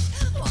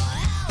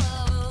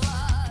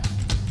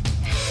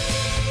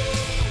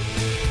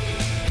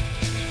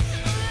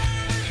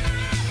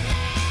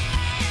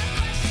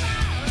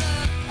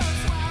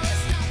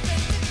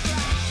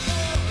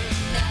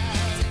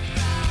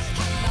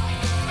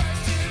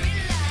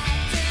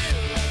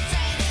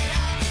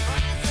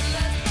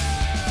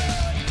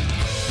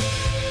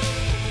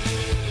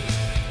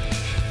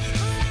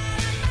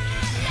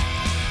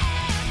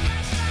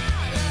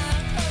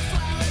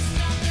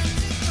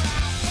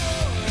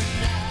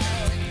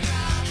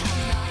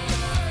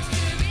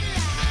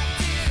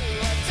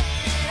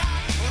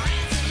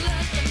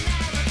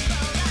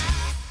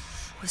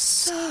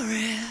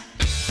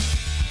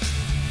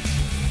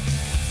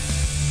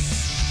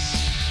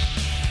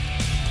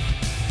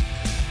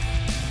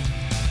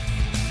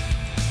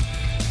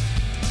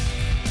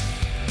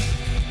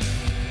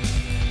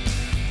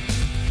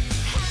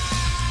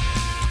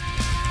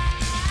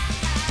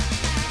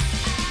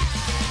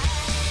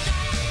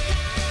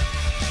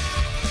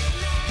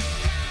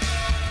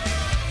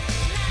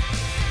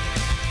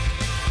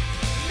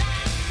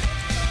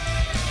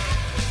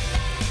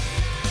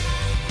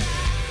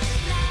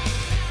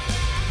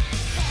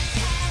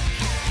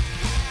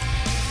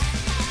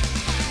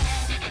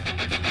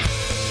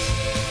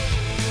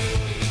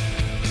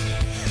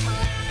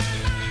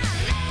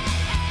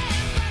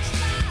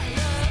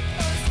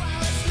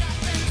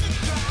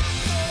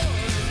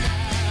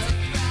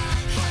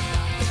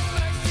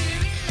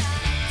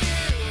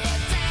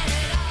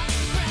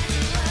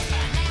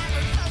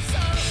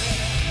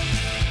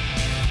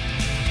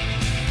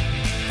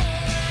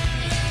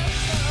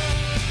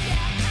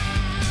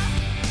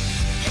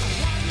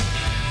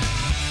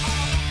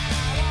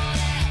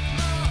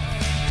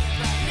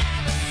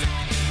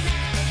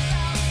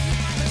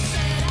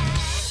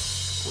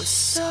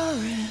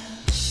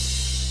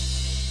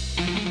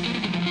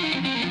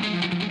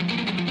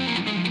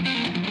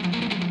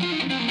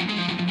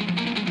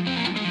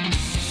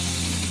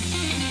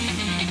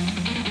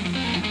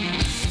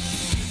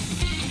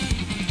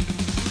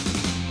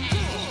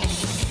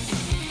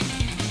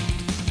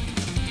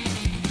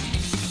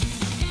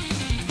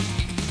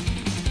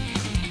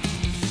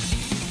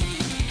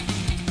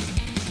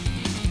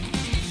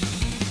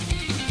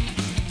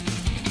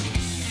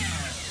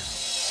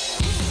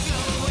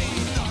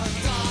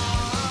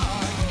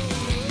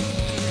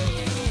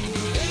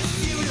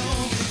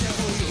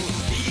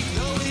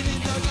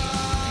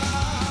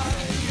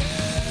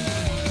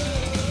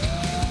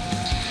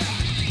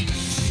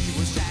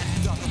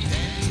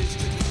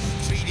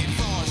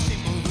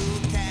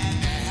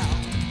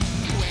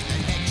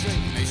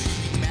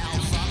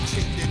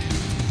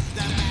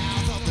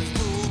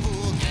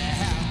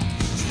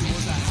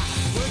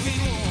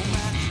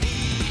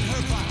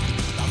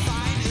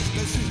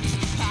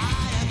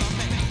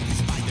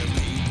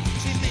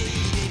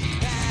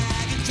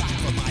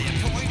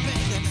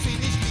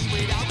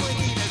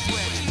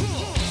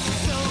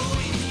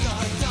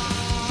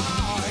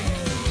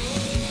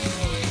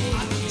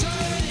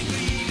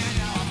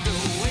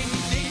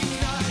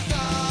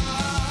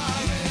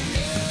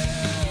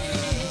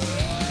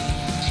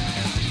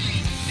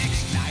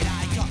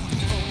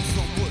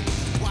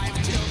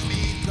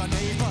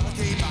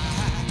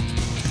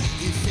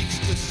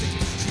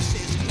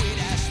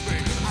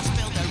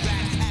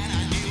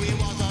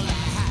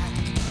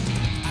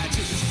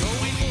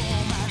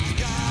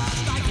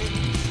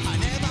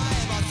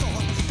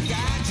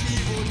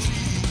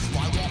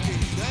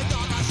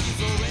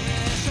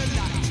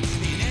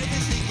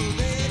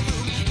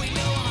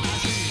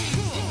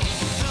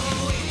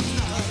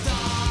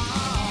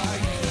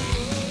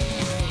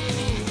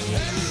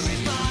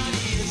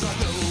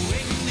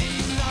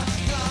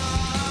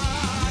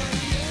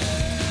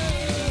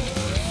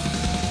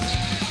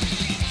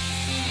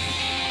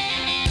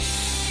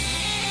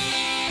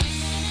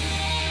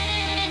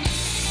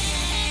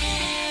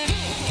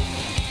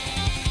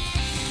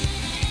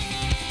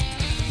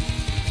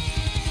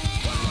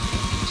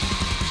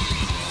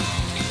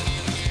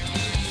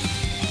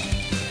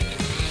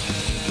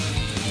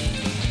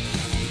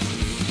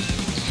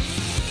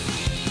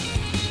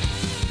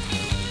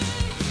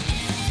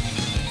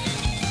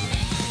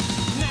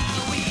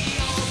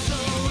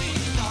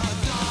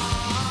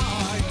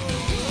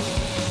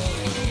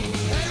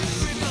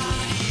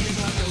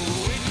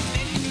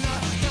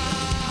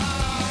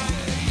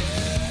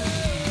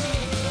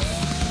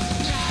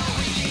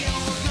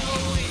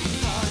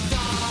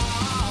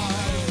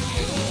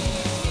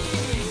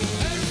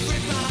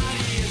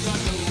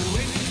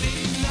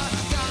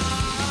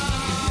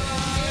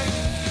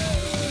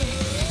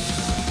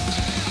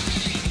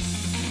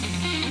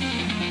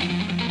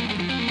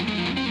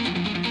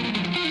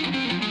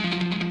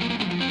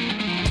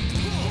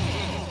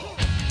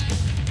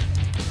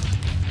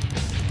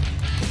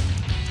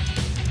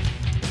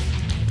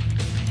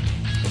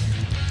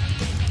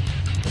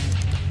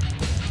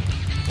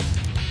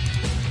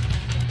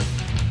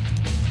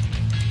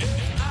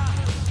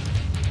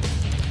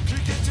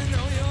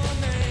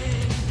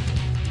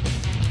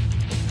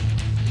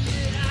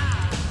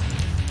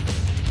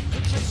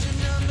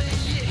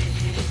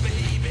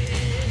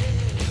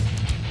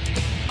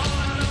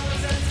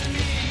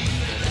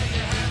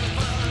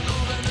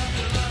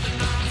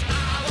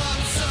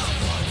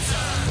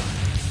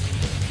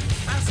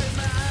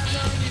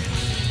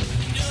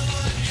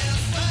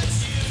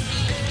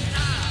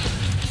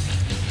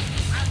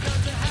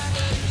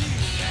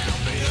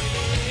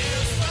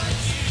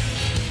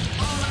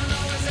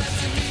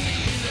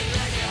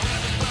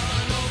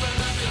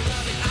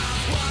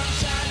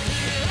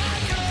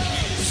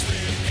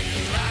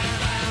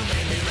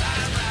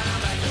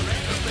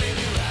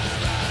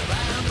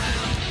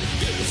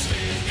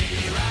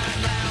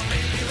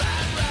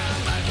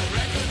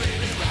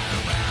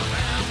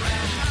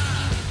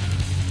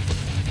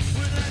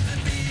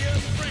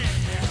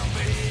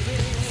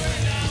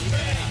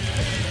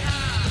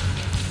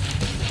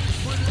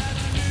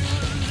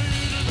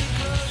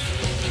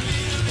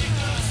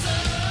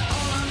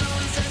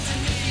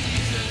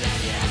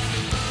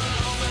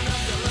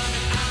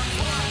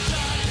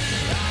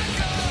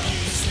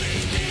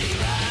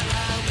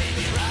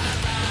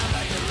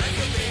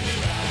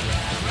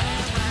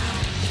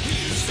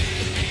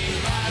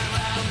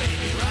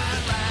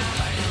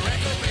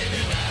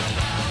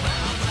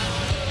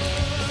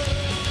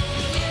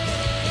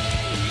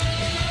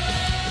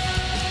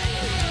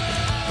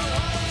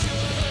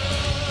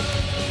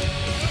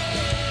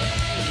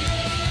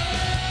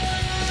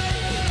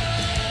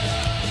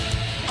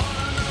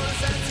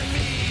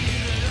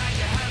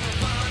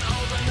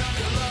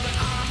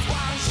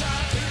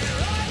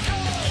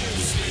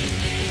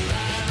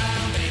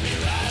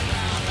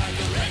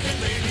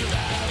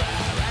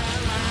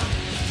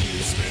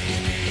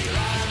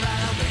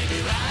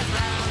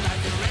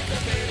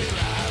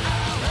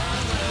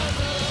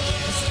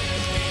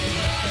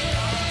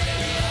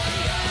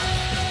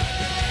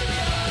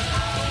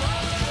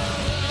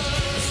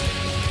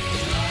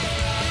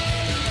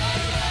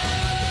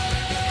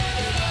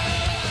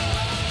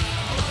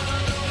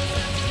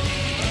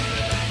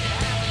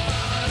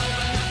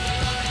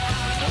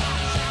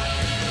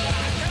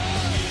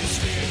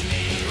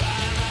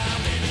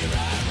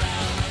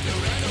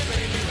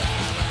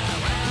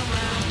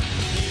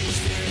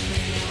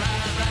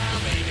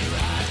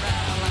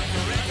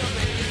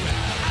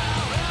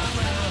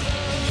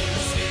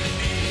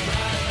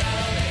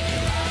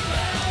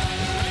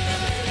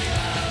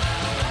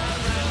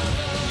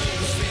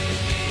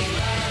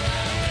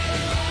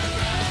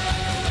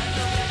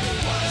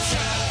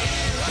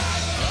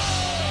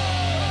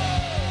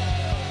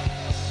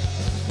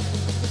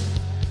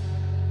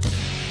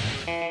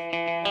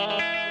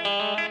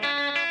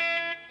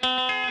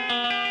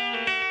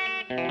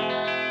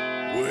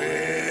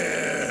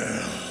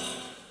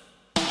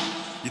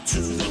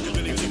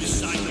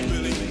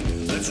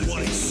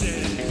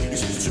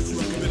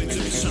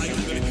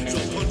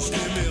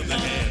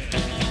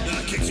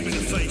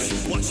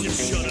watched him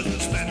shudder,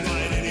 spat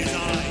right in his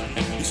eye.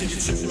 He said,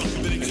 you're too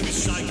rockabilly to be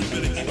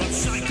psychobilly. I'm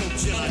psycho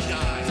till I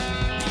die.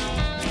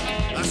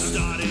 I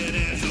started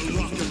as a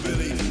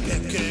rockabilly,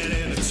 hep cat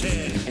and a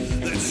Ted.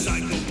 Then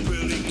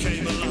psychobilly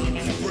came along,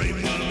 brain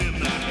worm in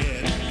my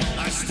head.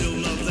 I still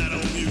love that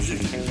old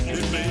music,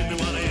 it made me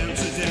what I am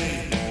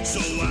today. So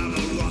I'm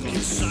a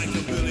rockin'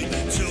 psychobilly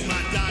till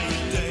my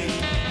dying day.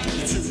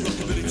 You're too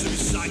rockabilly to be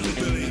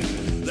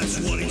psychobilly, that's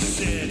what he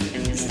said.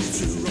 He said,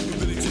 you're too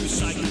rockabilly to be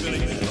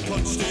psychobilly. I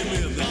punched him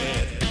in the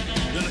head,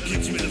 then I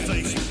kicked him in the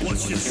face,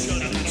 watched him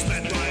shudder,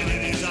 spat right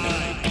in his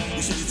eye.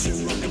 He said, you're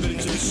too rockabilly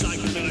to be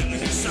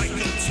psychobilly,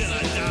 psycho till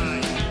I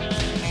die.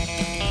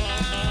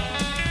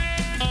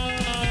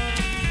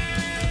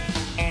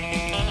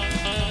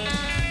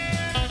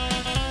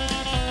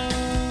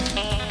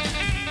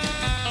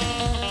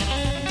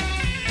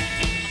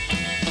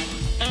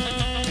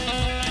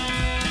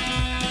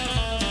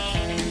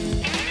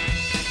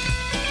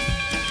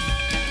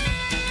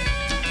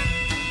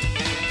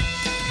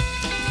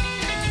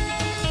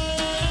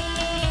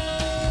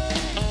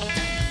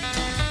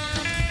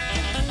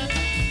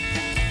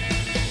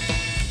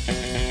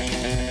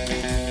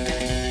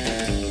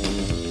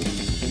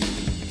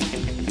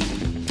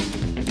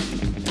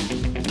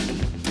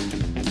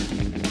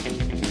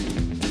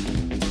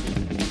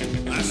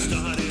 I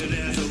started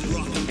as a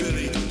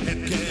rockabilly, hep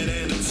cat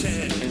and a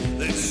Ted.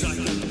 Then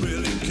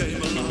psychobilly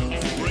came along,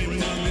 brain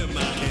worm in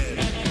my head.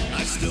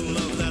 I still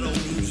love that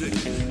old music,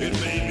 it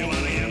made me what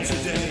I am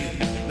today.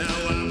 Now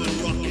I'm a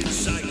rockin'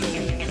 psycho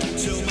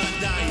till my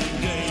dying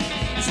day.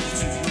 He said,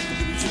 you're too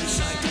rockabilly to be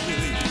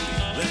psychobilly,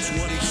 that's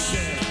what he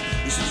said.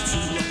 He said, you're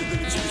too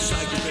rockabilly to be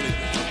psychobilly.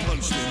 I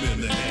punched him in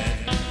the head,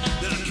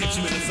 then I kicked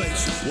him in the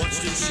face,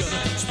 watched him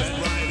shudder, spat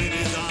right in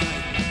his eye.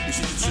 He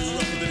said, you're too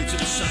rockabilly to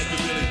be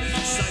psychobilly,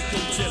 psycho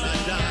till I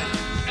die.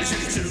 He said,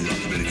 you're too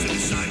rockabilly to be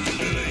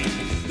psychobilly,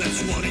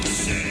 that's what he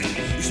said.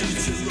 He said,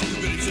 you're too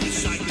rockabilly to be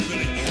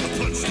psychobilly. I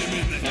punched him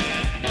in the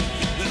head,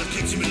 then I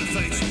kicked him in the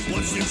face,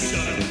 watched him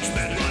shudder,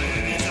 spat right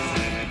in his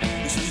eye.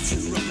 He said, you're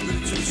too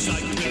rockabilly to be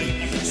psychobilly,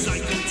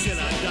 psycho till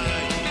I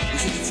die. He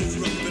said, you're too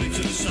rockabilly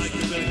to be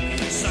psychobilly,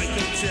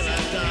 psycho till I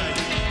die.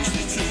 He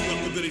said, you're too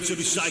rockabilly to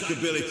be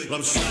psychobilly,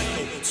 I'm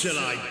psycho till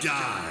I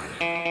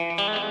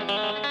die.